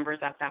family members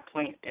at that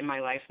point in my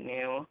life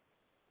knew.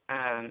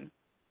 And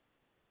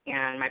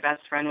my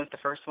best friend was the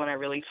first one I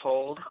really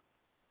told.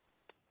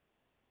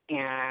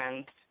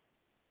 And,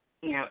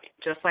 you know,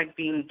 just like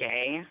being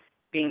gay,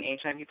 being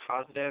HIV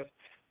positive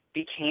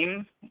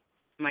became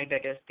my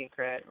biggest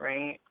secret,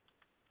 right?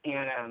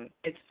 And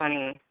it's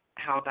funny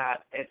how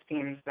that it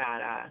seems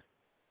that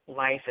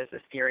life is a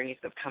series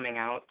of coming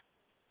out.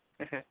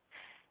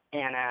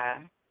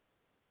 And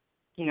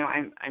you know,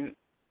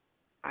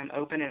 I'm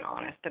open and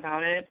honest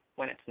about it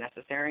when it's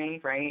necessary,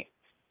 right?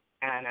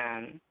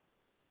 And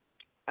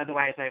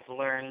otherwise I've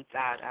learned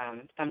that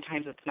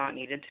sometimes it's not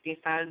needed to be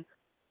said,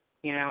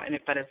 you know,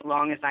 but as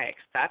long as I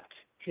accept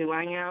who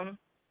I am,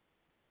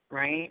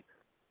 right,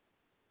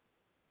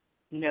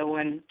 no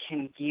one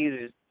can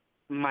use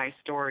my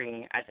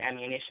story as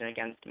ammunition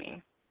against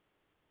me.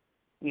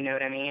 You know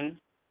what I mean?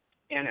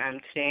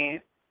 And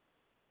today,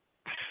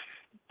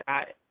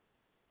 that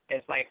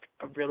is like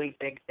a really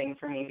big thing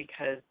for me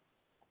because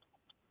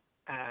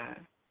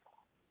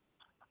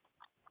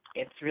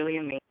it's really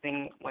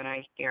amazing when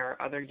I hear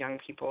other young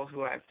people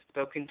who I've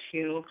spoken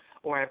to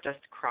or I've just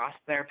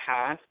crossed their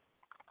path.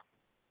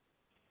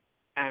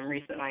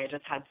 Recently, I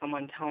just had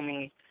someone tell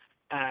me,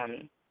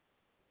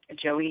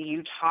 Joey,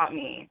 you taught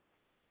me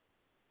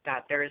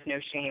that there is no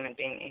shame in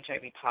being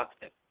HIV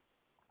positive.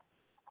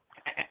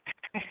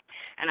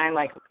 And I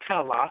like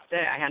kind of lost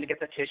it. I had to get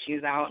the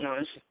tissues out, and I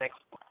was just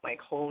like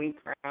holy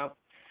crap.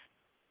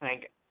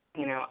 Like,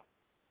 you know,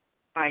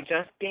 by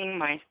just being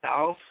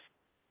myself,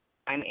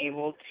 I'm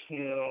able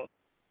to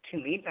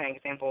lead by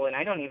example, and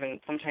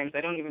sometimes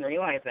I don't even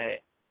realize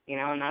it, you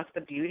know, and that's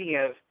the beauty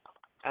of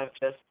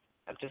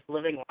just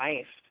living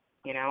life.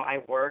 You know,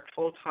 I work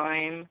full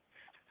time,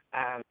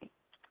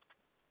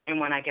 and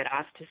when I get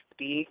asked to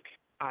speak,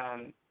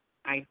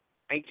 I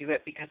do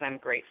it because I'm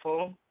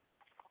grateful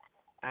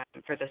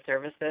for the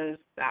services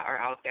that are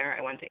out there.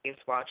 I went to AIDS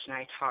Watch and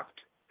I talked.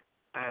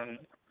 I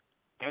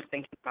was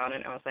thinking about it,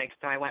 and I was like,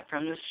 so I went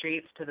from the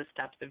streets to the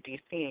steps of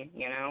D.C.,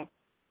 you know?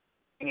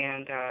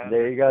 And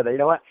there you go. You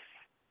know what?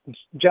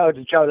 Joe,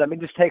 let me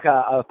just take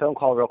a phone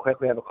call real quick.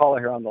 We have a caller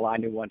here on the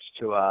line who wants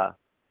to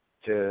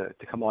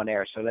come on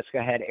air. So let's go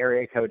ahead.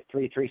 Area code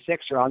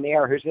 336. You're on the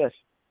air. Who's this?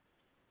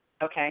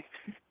 Okay.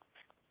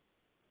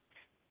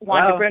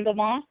 Wanda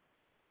Brindlemoss.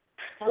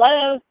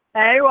 Hello.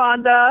 Hey,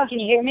 Wanda. Can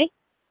you hear me?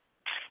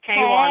 Hey,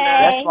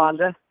 Wanda. Yes,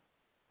 Wanda.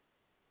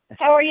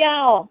 How are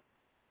y'all?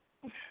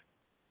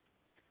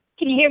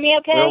 Can you hear me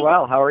okay? We're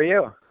well. How are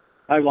you?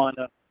 Hi,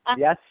 Wanda.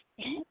 Yes.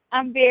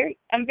 I'm very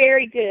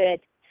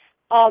good.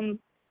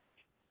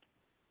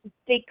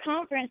 The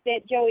conference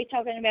that Joey's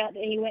talking about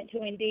that he went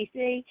to in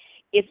D.C.,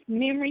 if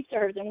memory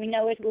serves, and we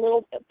know it's a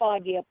little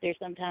foggy up there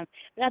sometimes,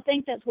 but I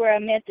think that's where I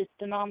met this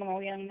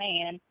phenomenal young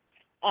man.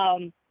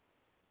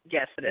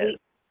 Yes, it is.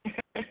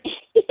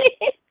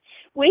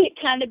 We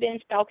had kind of been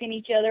stalking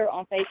each other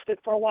on Facebook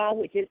for a while,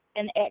 which is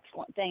an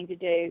excellent thing to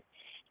do.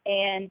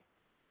 And,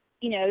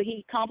 you know,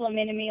 he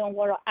complimented me on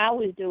what I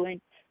was doing,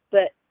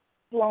 but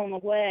blown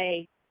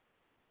away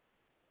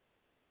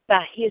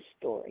by his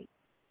story.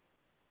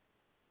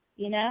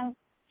 You know,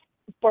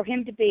 for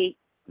him to be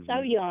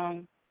so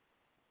young,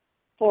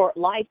 for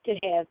life to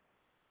have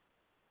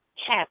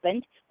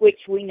happened, which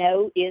we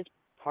know is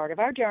part of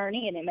our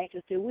journey and it makes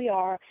us who we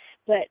are,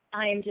 but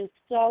I am just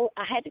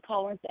I had to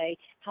call and say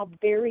how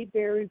very,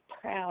 very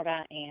proud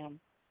I am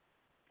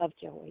of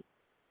Joey.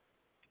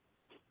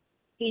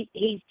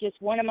 He's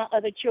just one of my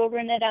other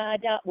children that I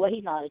adopt. Well,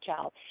 he's not a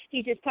child.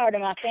 He's just part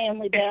of my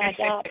family that I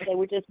adopt. They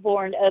were just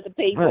born to other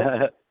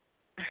people.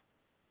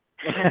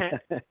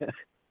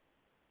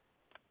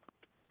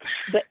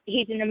 But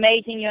he's an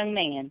amazing young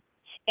man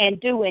and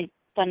doing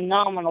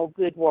phenomenal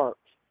good work.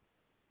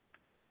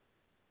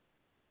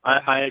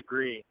 I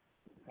agree.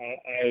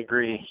 I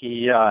agree.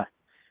 He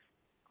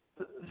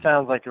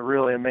sounds like a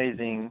really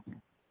amazing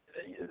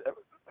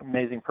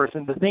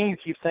person. The thing you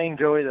keep saying,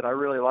 Joey, that I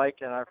really like,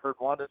 and I've heard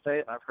Wanda say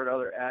it, and I've heard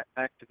other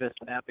activists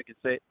and advocates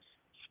say it,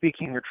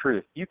 speaking your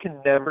truth. You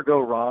can never go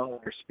wrong when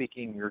you're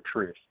speaking your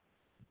truth.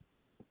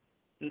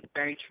 It's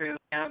very true,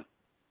 yeah.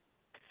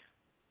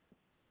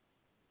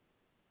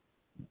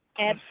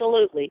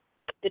 Absolutely.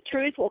 The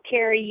truth will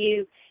carry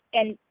you,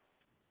 and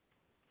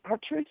our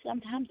truths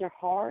sometimes are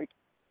hard,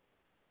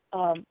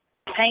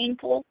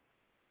 painful,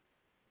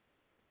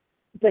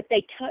 but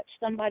they touch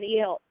somebody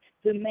else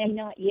who may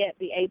not yet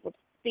be able to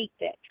speak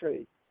that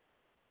truth.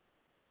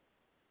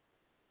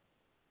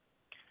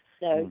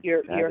 So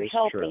you're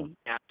helping. True.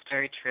 Yeah, it's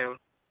very true.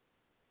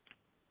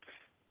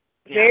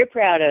 Very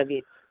proud of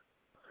you.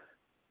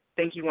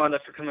 Thank you, Wanda,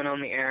 for coming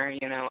on the air.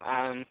 You know,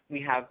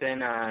 we have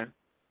been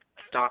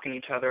stalking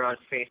each other on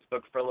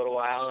Facebook for a little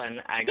while,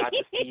 and I got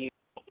to see you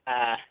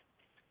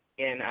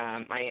in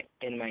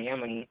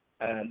Miami,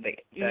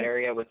 the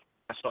area with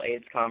the National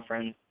AIDS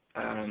Conference.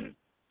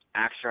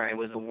 After I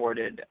was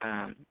awarded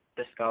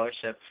the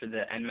scholarship for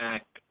the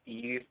NMAC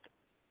Youth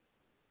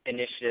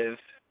initiative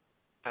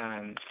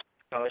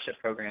scholarship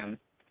program,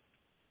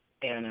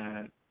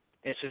 and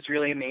it's just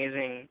really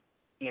amazing.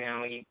 You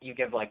know, you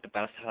give like the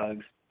best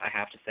hugs. I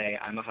have to say,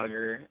 I'm a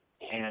hugger,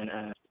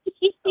 and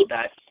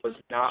that was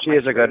not. She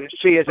is a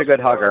good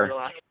hugger. The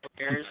last couple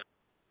years.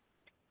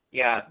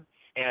 Yeah,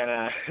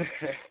 and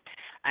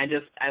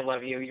I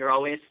love you. You're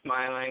always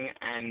smiling,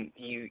 and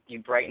you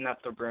brighten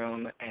up the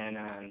room, and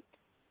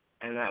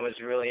that was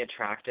really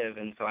attractive,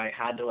 and so I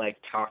had to like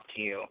talk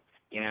to you,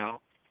 you know,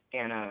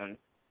 and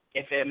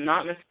if I'm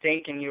not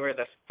mistaken, you were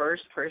the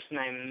first person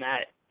I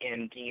met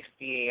in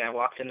DC. I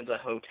walked into the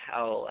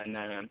hotel, and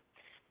then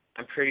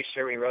I'm pretty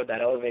sure we rode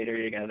that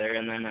elevator together,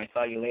 and then I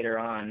saw you later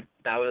on.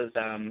 That was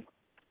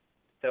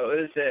so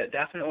it was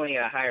definitely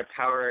a higher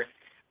power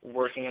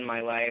working in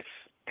my life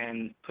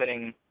and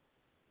putting,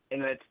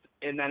 and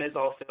that is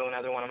also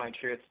another one of my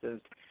truths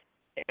is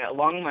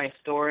along my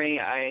story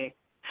I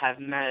have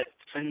met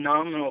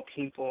phenomenal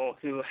people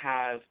who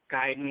have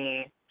guided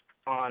me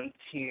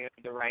onto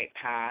the right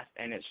path,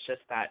 and it's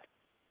just that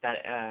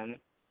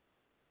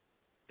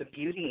the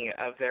beauty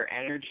of their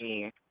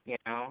energy, you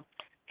know,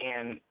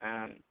 and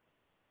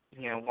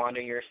you know,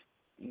 Wanda,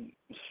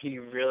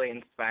 you really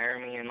inspire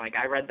me, and like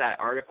I read that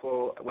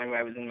article when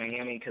I was in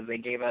Miami because they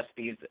gave us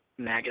these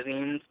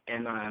magazines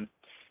in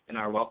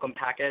our welcome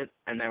packet,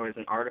 and there was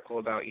an article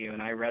about you,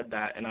 and I read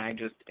that, and I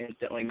just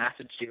instantly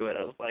messaged you, and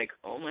I was like,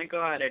 oh my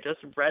God, I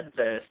just read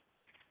this.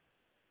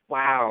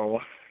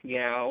 Wow, you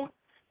know,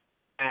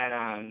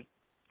 and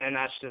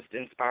that's just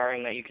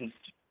inspiring that you can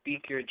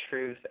speak your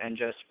truth and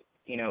just,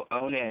 you know,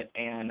 own it.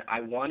 And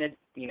I wanted,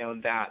 you know,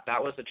 that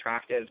was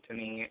attractive to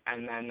me,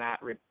 and then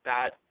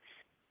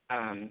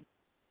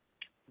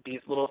these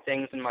little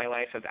things in my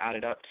life have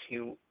added up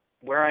to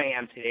where I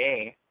am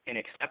today in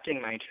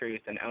accepting my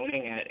truth and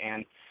owning it,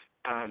 and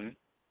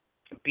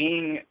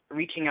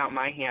reaching out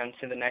my hand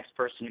to the next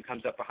person who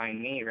comes up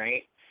behind me,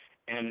 right?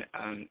 And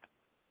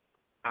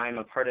I'm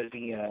a part of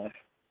the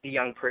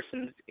young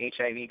person's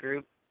HIV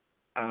group,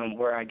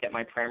 where I get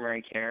my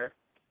primary care,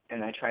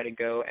 and I try to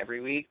go every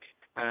week.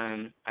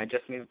 I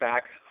just moved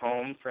back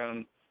home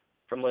from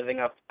living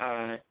up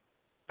by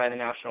the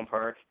national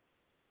park,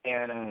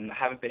 and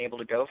haven't been able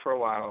to go for a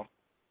while.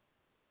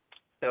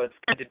 So it's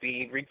good to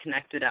be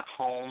reconnected at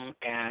home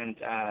and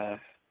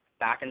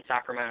back in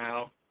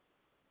Sacramento,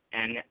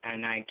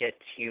 and I get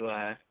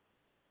to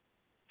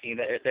see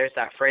that there's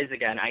that phrase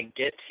again. I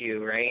get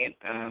to, right?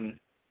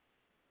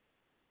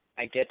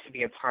 I get to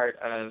be a part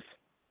of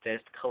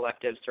this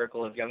collective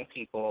circle of young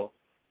people,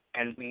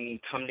 and we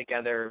come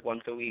together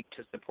once a week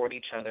to support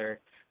each other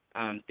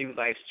through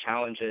life's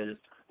challenges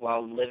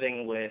while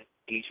living with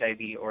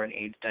HIV or an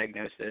AIDS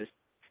diagnosis.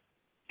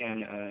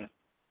 And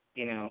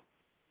you know,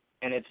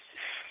 and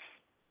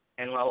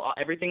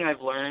everything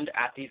I've learned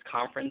at these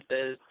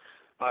conferences,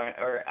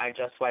 or I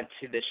just went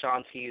to the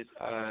Shanti's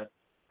HIV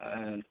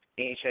and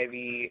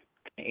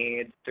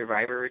AIDS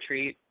survivor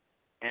retreat,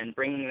 and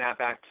bringing that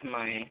back to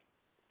my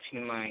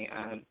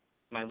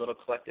little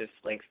collective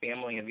like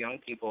family of young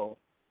people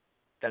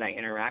that I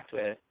interact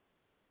with,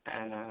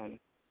 and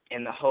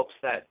in the hopes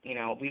that, you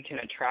know, we can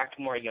attract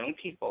more young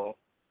people,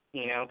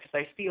 you know, because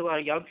I see a lot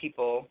of young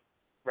people,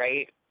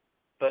 right,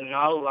 but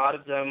not a lot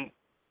of them.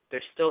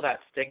 There's still that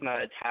stigma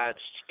attached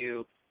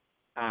to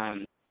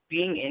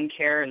being in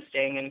care and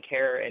staying in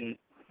care and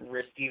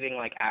receiving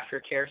like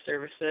aftercare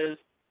services,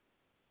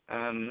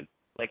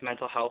 like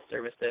mental health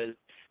services,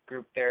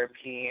 group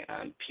therapy,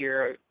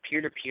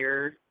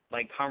 peer-to-peer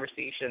like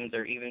conversations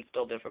are even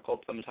still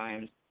difficult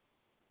sometimes.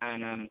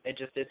 And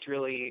it's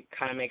really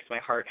kind of makes my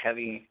heart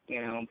heavy,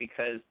 you know,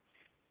 because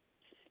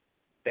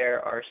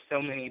there are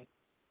so many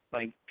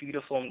like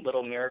beautiful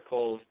little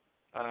miracles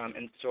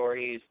and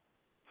stories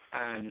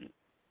in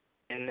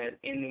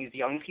these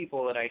young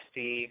people that I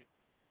see,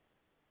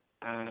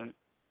 and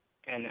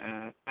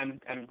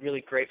I'm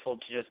really grateful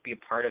to just be a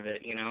part of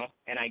it, you know,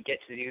 and I get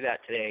to do that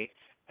today,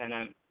 and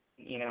I'm,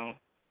 you know,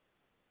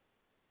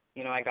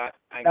 I got.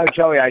 No,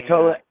 Joey,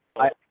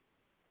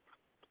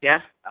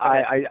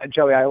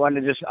 Joey, I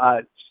wanted to just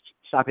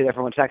stop you there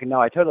for 1 second. No,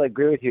 I totally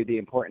agree with you. The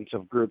importance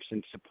of groups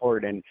and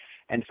support and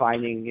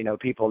finding, you know,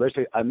 people. There's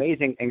an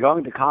amazing, and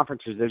going to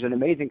conferences. There's an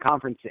amazing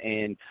conference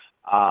in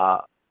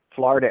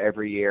Florida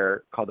every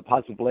year called the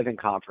Positive Living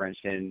Conference,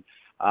 and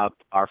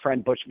our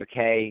friend Butch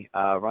McKay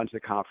runs the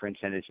conference,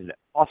 and it's an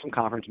awesome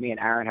conference. Me and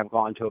Aaron have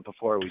gone to it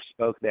before. We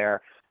spoke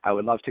there. I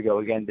would love to go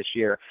again this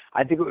year.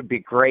 I think it would be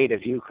great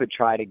if you could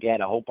try to get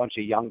a whole bunch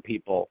of young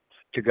people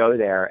to go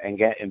there and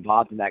get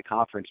involved in that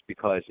conference,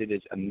 because it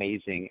is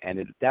amazing, and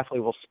it definitely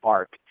will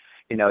spark,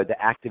 you know, the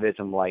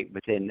activism light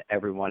within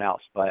everyone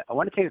else. But I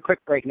want to take a quick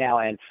break now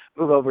and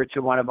move over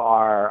to one of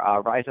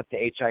our Rise Up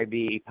to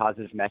HIV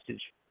positive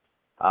message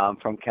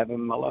from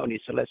Kevin Maloney.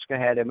 So let's go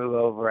ahead and move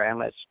over and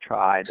let's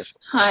try this.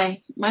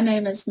 Hi, my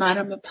name is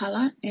Mara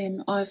Mapala,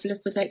 and I've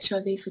lived with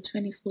HIV for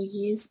 24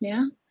 years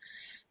now.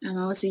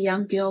 I was a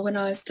young girl when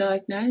I was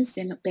diagnosed,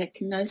 and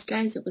back in those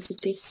days it was a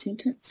death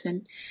sentence,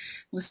 and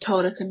I was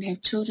told I couldn't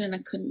have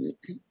children,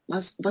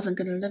 wasn't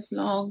going to live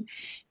long,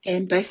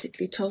 and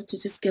basically told to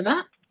just give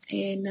up.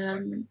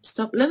 and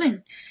stop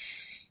living.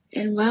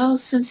 And well,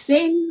 since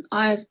then,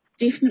 I've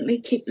definitely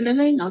kept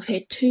living. I've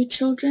had 2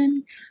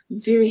 children.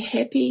 I'm very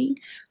happy.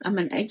 I'm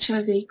an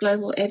HIV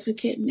global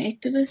advocate and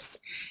activist,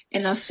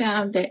 and I've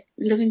found that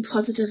living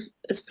positive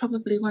is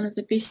probably one of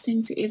the best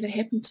things that ever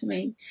happened to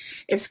me.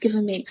 It's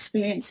given me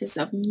experiences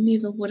I've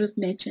never would have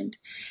imagined,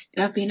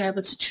 and I've been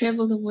able to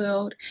travel the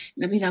world,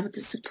 and I've been able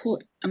to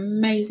support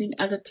amazing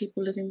other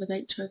people living with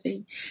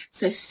HIV.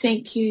 So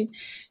thank you.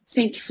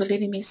 Thank you for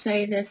letting me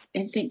say this,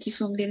 and thank you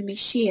for letting me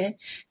share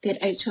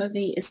that HIV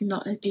is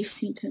not a death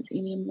sentence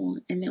anymore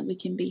and that we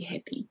can be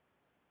happy.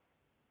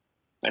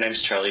 My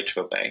name's Charlie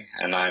Chubey,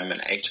 and I'm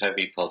an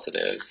HIV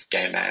positive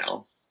gay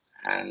male,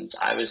 and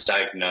I was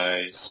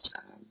diagnosed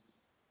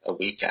a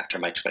week after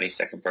my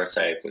 22nd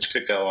birthday, which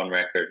could go on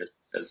record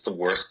as the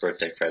worst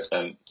birthday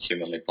present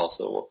humanly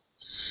possible.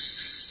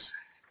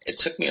 It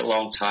took me a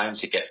long time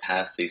to get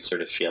past these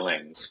sort of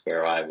feelings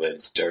where I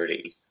was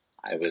dirty,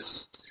 I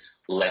was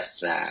less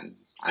than,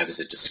 I was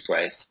a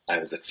disgrace, I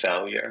was a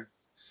failure.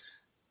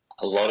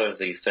 A lot of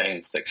these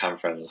things that come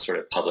from the sort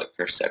of public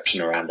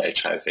perception around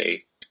HIV,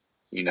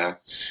 you know,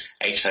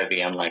 HIV,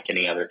 unlike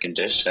any other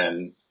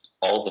condition,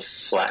 all the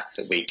flack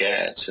that we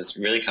get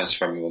really comes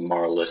from a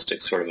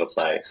moralistic sort of a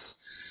place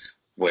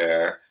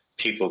where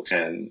people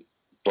can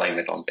blame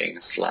it on being a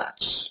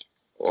slut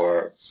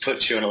or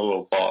put you in a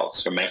little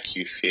box or make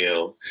you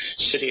feel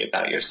shitty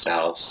about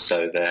yourself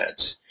so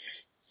that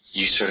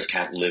you sort of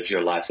can't live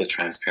your life with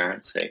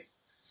transparency.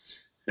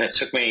 And it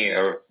took me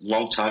a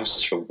long time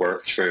to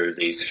work through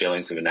these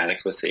feelings of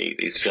inadequacy,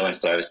 these feelings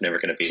that I was never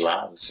going to be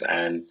loved,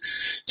 and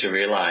to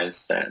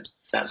realize that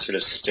that sort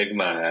of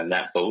stigma and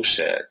that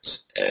bullshit,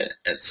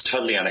 it's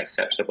totally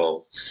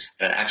unacceptable,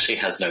 and it actually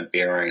has no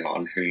bearing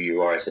on who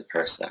you are as a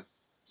person.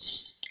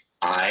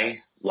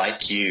 I,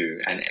 like you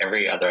and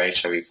every other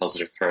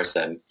HIV-positive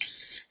person,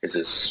 is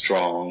a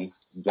strong,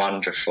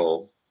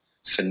 wonderful,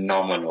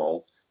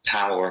 phenomenal,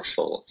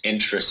 powerful,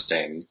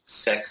 interesting,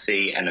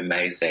 sexy, and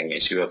amazing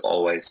as you have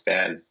always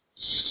been.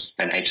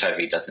 And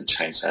HIV doesn't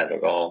change that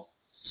at all.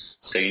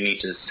 So you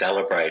need to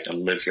celebrate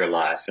and live your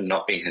life and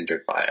not be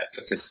hindered by it,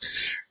 because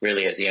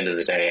really at the end of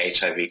the day,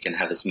 HIV can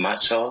have as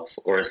much of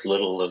or as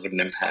little of an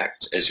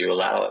impact as you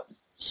allow it.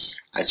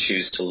 I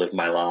choose to live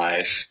my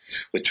life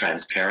with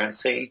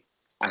transparency.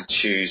 I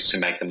choose to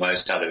make the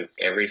most out of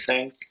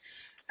everything.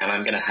 And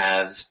I'm going to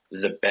have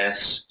the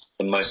best,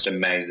 the most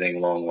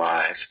amazing long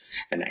life,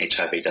 and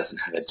HIV doesn't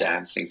have a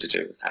damn thing to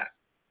do with that.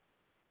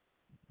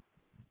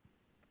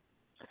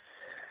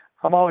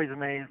 I'm always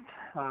amazed.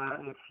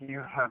 If you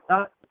have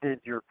not did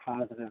your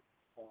positive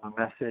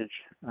message,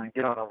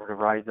 get on over to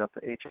Rise Up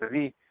to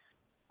HIV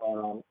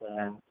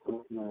and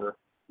put your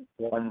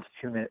 1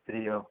 to 2-minute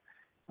video.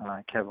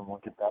 Kevin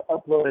will get that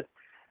uploaded.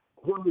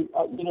 Really,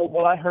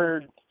 what I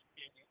heard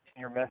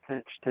in your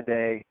message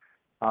today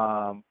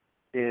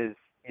is,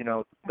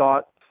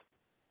 thoughts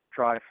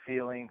drive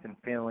feelings and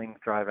feelings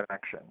drive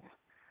actions.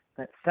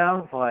 And it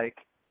sounds like,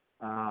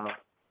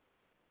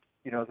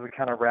 as we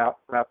kind of wrap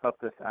up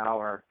this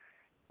hour,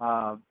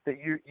 that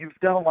you've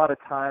done a lot of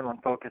time on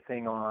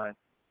focusing on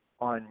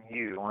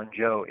you, on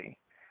Joey,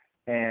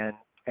 and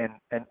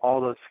all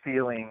those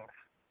feelings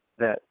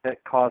that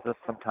cause us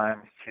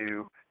sometimes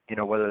to,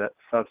 whether that's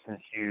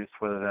substance use,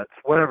 whether that's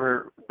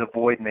whatever the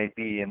void may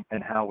be,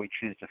 and how we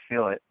choose to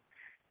feel it.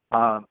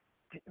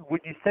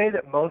 Would you say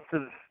that most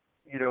of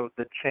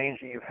the change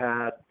that you've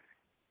had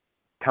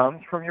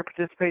comes from your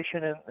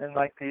participation in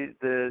like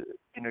the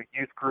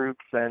youth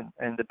groups and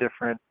the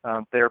different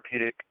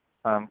therapeutic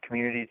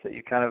communities that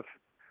you kind of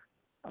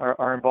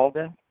are involved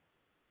in?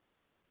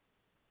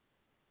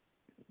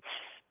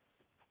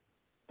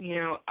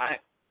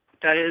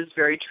 That is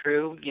very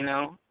true.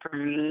 For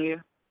me,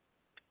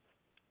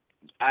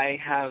 I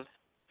have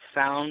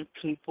found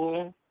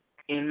people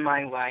in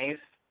my life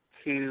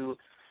who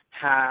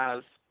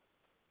have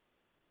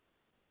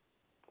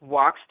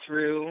walked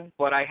through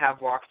what I have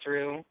walked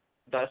through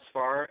thus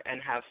far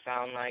and have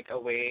found like a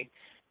way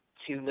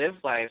to live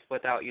life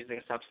without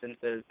using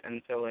substances.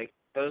 And so like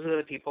those are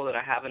the people that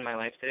I have in my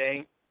life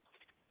today,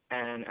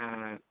 and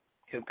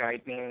who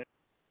guide me.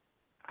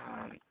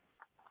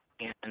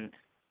 And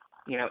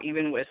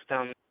even with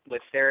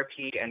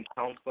therapy and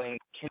counseling,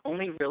 can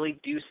only really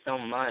do so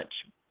much.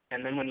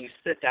 And then when you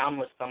sit down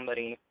with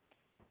somebody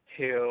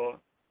who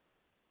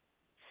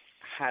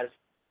has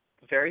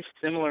a very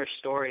similar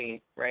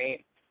story,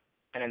 right?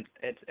 And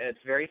it's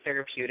very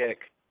therapeutic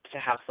to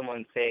have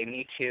someone say,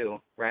 "Me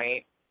too,"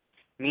 right?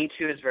 "Me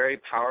too" is very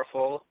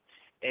powerful.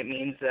 It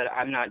means that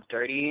I'm not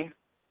dirty,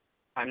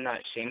 I'm not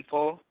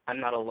shameful, I'm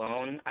not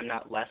alone, I'm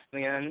not less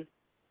than.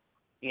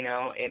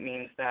 It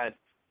means that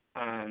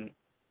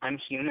I'm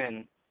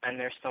human, and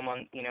there's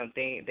someone,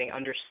 they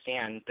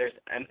understand. There's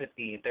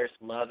empathy, there's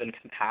love and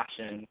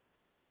compassion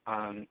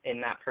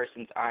in that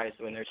person's eyes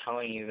when they're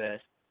telling you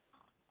this.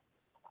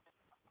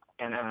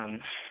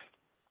 And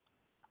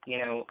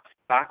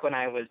back when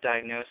I was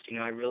diagnosed,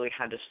 I really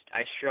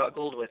I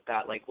struggled with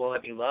that. Like, will I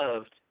be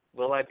loved?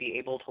 Will I be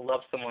able to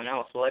love someone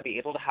else? Will I be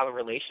able to have a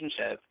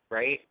relationship,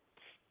 right?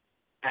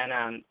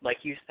 And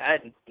like you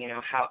said,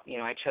 how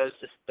I chose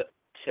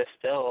to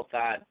fill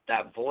that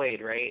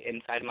void right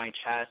inside my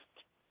chest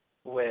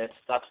with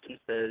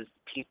substances,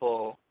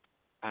 people,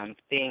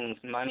 things,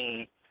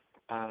 money,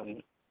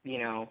 my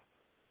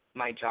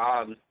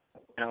job,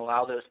 and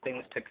allow those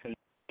things to consume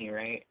me,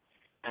 right?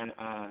 And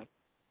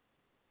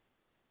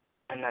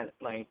that,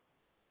 like,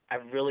 I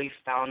really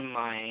found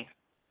my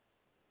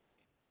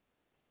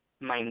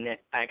niche.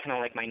 I kind of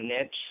like my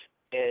niche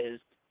is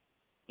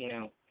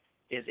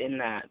in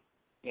that,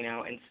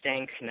 and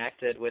staying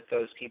connected with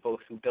those people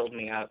who build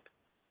me up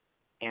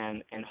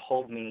and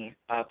hold me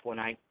up when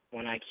I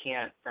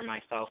can't for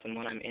myself, and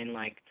when I'm in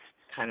like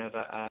kind of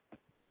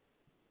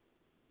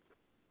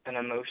an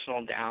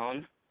emotional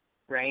down,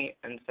 right?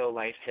 And so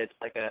life hits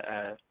like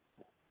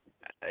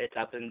it's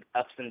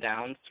ups and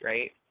downs,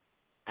 right?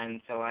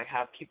 And so I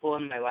have people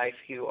in my life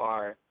who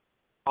are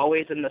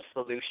always in the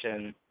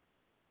solution,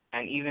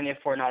 and even if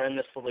we're not in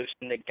the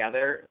solution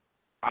together,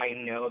 I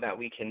know that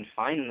we can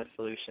find the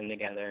solution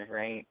together,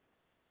 right?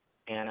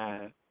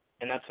 And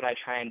that's what I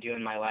try and do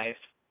in my life,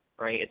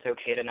 right? It's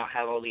okay to not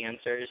have all the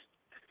answers.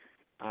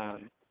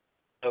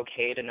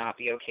 Okay to not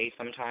be okay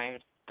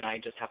sometimes, and I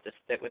just have to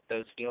sit with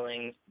those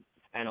feelings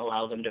and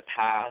allow them to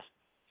pass.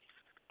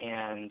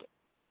 And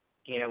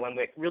when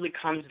it really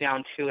comes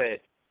down to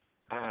it,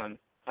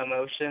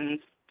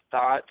 emotions,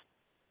 thoughts,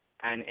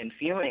 and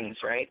feelings,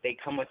 right? They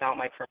come without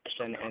my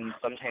permission, and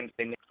sometimes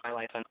they make my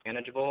life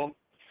unmanageable.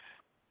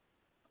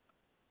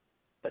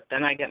 But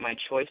then I get my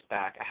choice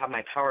back. I have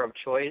my power of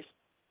choice,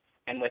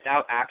 and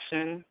without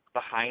action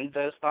behind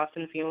those thoughts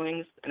and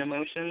feelings and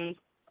emotions,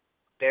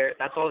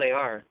 that's all they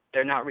are.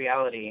 They're not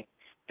reality.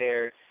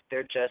 They're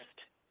just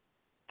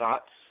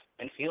thoughts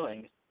and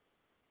feelings.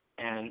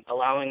 And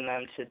allowing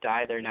them to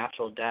die their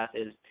natural death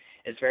is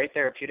very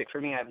therapeutic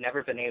for me. I've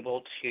never been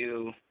able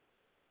to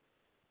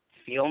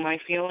feel my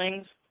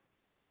feelings.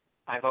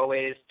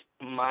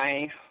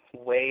 My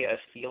way of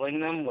feeling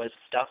them was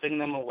stuffing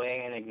them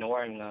away and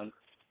ignoring them.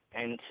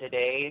 And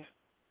today,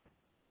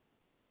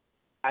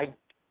 I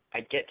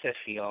get to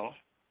feel,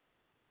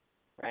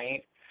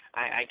 right?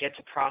 I get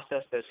to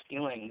process those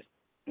feelings.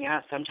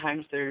 Yeah,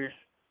 sometimes they're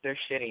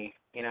shitty.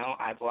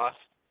 I've lost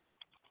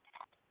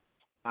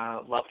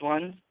loved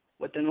ones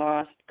within the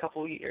last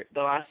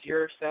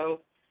year or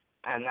so,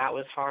 and that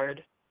was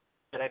hard.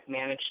 But I've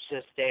managed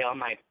to stay on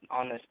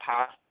this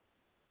path,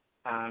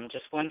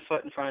 just one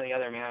foot in front of the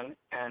other, man,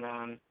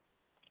 and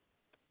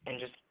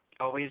just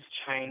always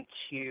trying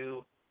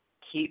to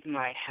keep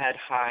my head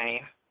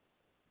high,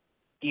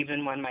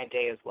 even when my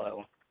day is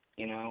low.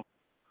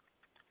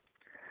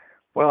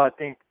 Well, I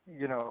think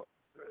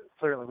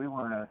certainly we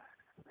want to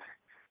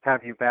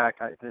have you back.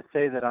 To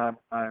say that I'm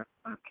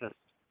just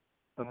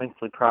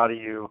immensely proud of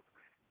you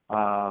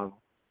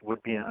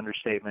would be an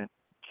understatement.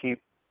 Keep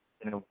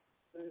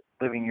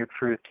living your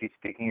truth. Keep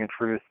speaking your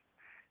truth.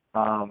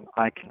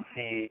 I can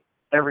see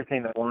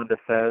everything that Wanda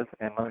says,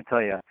 and let me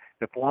tell you,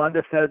 if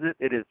Wanda says it,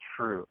 it is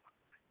true.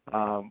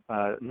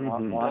 Wanda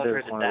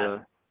is one of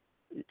the.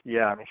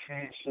 Yeah, I mean,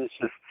 she's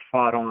just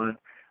spot on.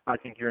 I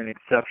think you're an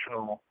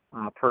exceptional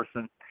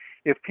person.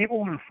 If people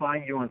want to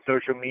find you on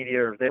social media,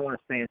 or if they want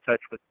to stay in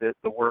touch with the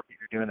work that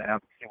you're doing, the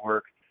advocacy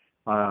work,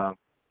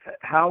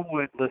 how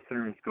would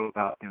listeners go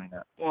about doing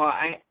that? Well,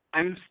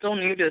 I'm still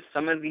new to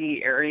some of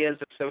the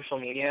areas of social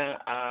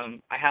media.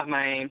 I have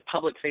my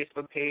public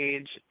Facebook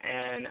page,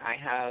 and I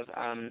have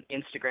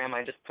Instagram.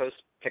 I just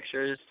post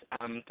pictures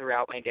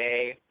throughout my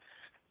day.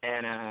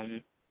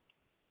 And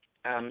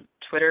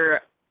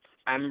Twitter,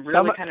 I'm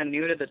really kind of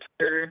new to the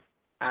Twitter,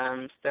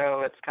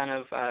 so it's kind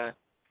of,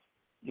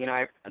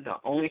 the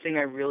only thing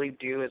I really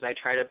do is I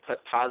try to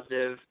put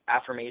positive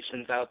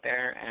affirmations out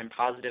there and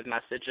positive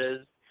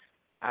messages.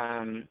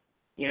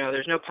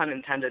 There's no pun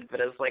intended, but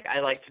it's like I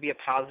like to be a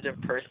positive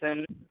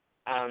person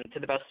to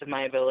the best of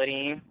my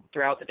ability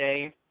throughout the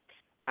day.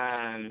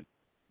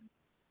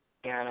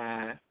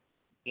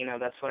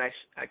 That's what I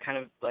kind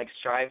of like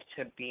strive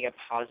to be a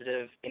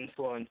positive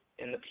influence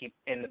in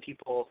the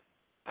people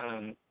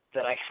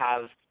that I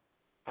have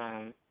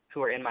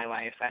who are in my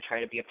life. I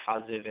try to be a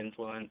positive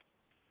influence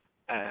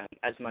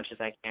as much as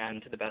I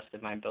can to the best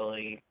of my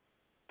ability.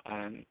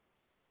 I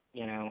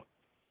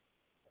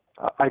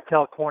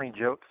tell corny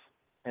jokes,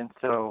 and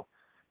so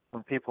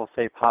when people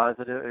say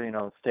positive,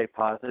 stay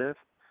positive,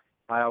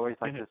 I always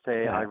like to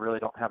say I really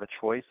don't have a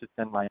choice. It's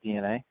in my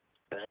DNA.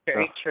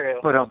 Very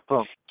true.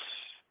 Boom.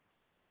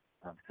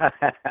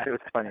 It was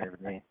funny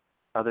to me.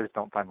 Others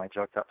don't find my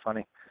joke that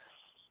funny.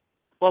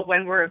 Well,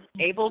 when we're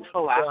able to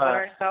laugh at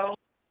ourselves,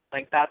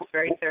 like that's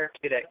very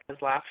therapeutic, because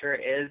laughter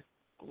is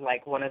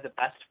like one of the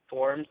best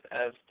forms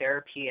of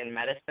therapy and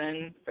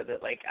medicine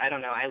I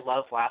don't know, I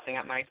love laughing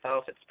at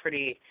myself. It's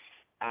pretty,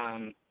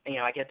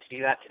 I get to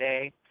do that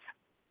today.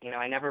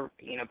 I never,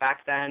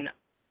 back then,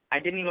 I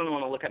didn't even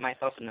want to look at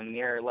myself in the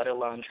mirror, let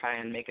alone try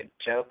and make a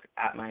joke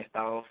at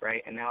myself,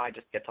 right? And now I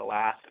just get to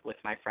laugh with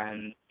my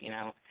friends,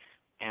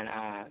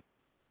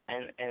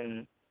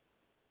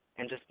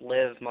 and just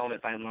live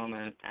moment by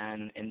moment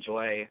and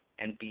enjoy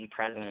and be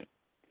present.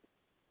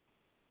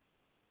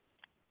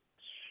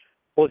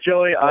 Well,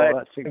 Joey,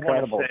 that's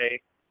incredible.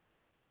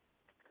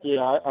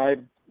 I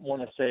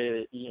want to say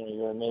that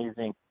you're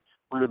amazing.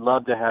 We would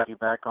love to have you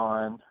back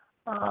on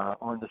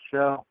the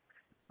show.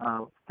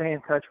 Stay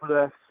in touch with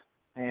us,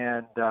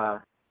 and I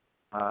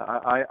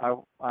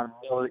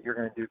know that you're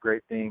going to do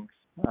great things.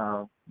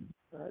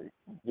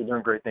 You're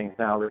doing great things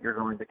now, that you're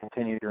going to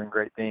continue doing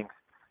great things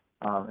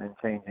and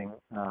changing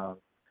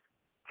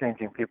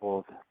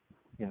people's,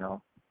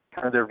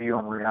 kind of their view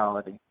on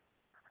reality.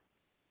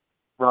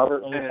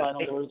 Robert, any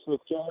final words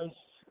with Joey?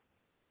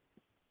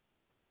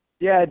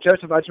 Yeah,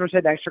 Joseph, I just want to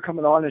say thanks for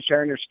coming on and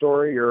sharing your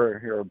story.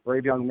 You're a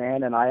brave young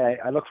man, and I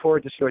look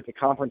forward to see what the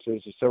conference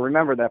is. So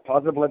remember that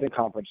Positive Living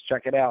Conference.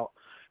 Check it out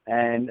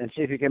and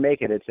see if you can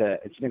make it. It's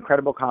an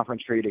incredible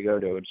conference for you to go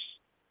to. It's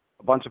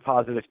a bunch of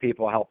positive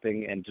people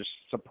helping and just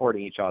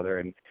supporting each other,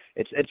 and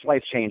it's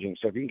life changing.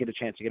 So if you can get a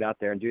chance to get out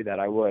there and do that,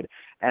 I would.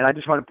 And I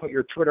just want to put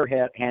your Twitter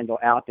handle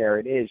out there.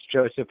 It is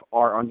Joseph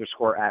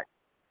R_Gray,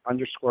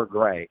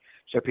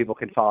 so people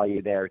can follow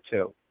you there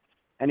too.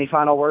 Any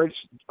final words,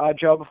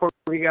 Joe, before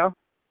we go?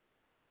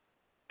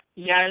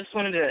 Yeah, I just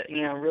wanted to,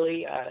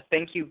 really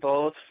thank you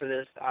both for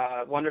this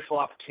wonderful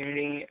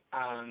opportunity.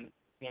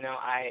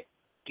 I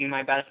do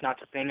my best not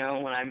to say no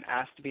when I'm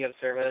asked to be of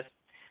service.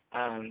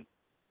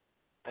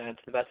 To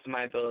the best of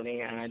my ability,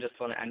 and I just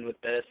want to end with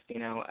this.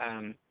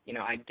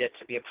 I get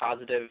to be a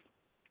positive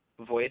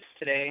voice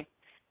today,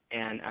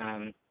 and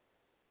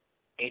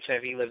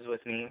HIV lives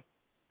with me,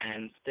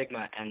 and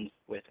stigma ends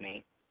with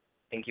me.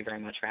 Thank you very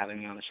much for having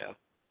me on the show.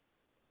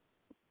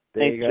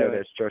 There you go.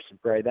 There's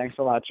Joseph Gray. Thanks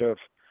a lot, Joe.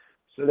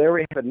 So there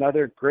we have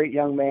another great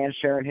young man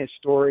sharing his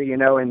story,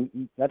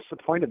 and that's the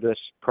point of this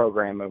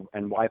program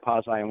and why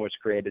PosIAM was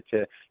created,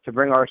 to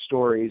bring our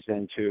stories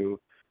and to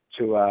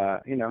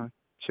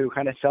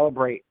kind of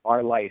celebrate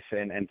our life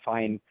and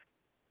find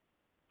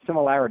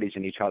similarities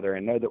in each other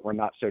and know that we're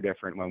not so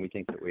different when we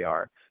think that we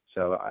are.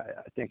 So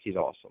I think he's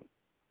awesome.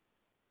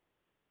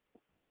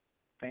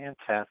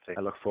 Fantastic.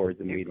 I look forward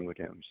to meeting with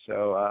him.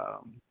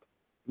 So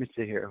let me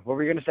see here. What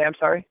were you going to say? I'm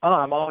sorry? Oh,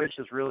 I'm always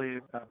just really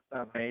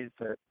amazed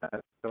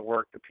at the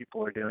work that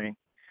people are doing.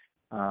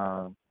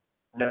 No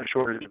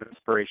shortage of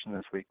inspiration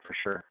this week, for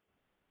sure.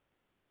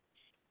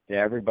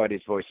 Yeah,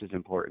 everybody's voice is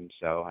important,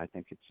 so I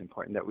think it's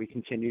important that we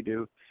continue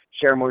to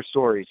share more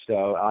stories.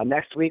 So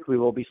next week we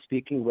will be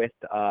speaking with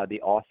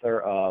the author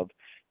of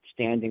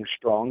Standing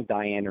Strong,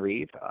 Diane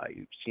Reeve.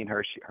 You've seen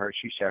her.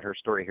 She shared her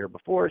story here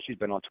before. She's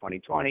been on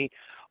 2020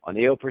 on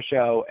the Oprah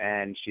show,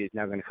 and she's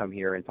now going to come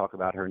here and talk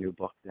about her new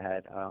book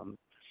that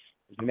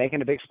has been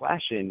making a big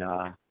splash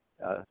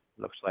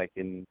looks like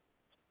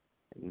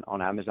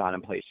on Amazon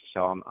and places.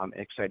 So I'm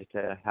excited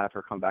to have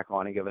her come back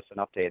on and give us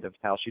an update of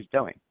how she's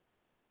doing.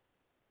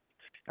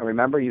 And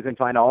remember, you can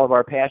find all of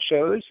our past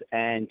shows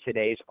and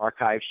today's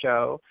archive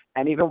show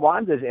and even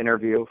Wanda's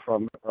interview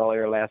from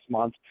earlier last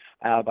month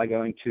by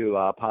going to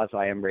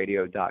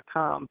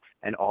posiamradio.com,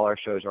 and all our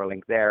shows are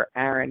linked there.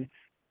 Aaron,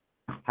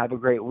 have a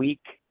great week,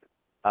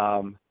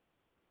 and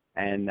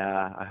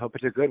I hope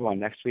it's a good one.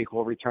 Next week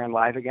we'll return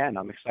live again.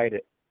 I'm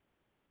excited.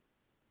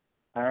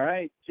 All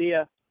right. See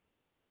ya.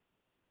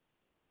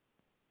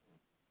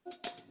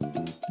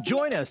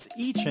 Join us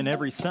each and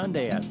every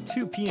Sunday at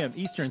 2 p.m.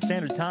 Eastern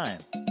Standard Time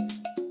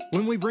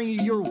when we bring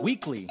you your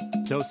weekly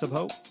dose of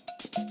hope.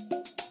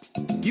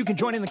 You can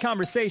join in the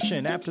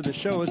conversation after the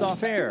show is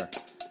off air.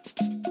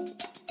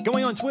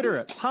 Going on Twitter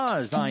at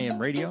PosIAM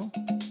Radio,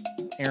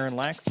 Aaron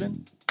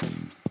Laxton.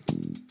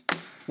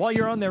 While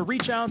you're on there,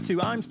 reach out to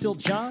I'm Still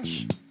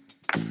Josh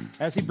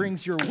as he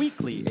brings your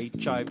weekly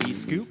HIV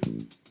scoop.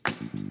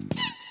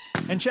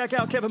 And check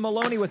out Kevin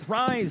Maloney with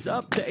Rise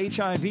Up to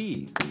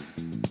HIV.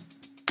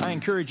 I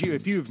encourage you,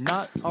 if you've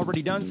not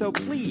already done so,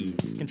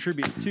 please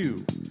contribute to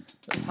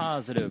the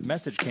Positive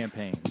Message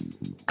Campaign.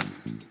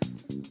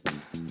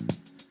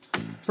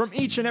 From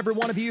each and every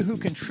one of you who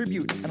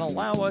contribute and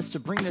allow us to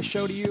bring this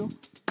show to you,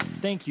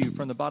 thank you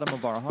from the bottom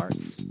of our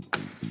hearts.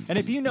 And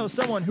if you know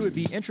someone who would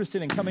be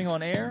interested in coming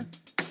on air,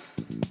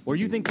 or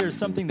you think there's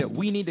something that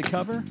we need to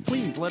cover,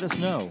 please let us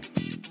know.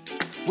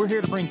 We're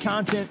here to bring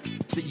content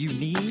that you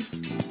need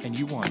and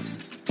you want.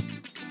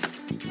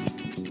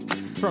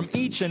 From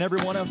each and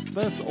every one of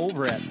us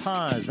over at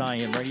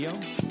PosIAM Radio,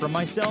 from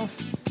myself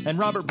and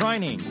Robert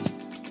Brining,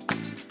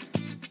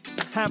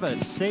 have a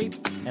safe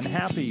and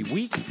happy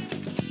week.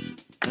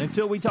 And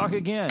until we talk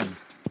again,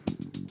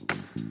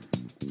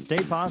 stay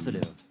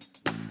positive.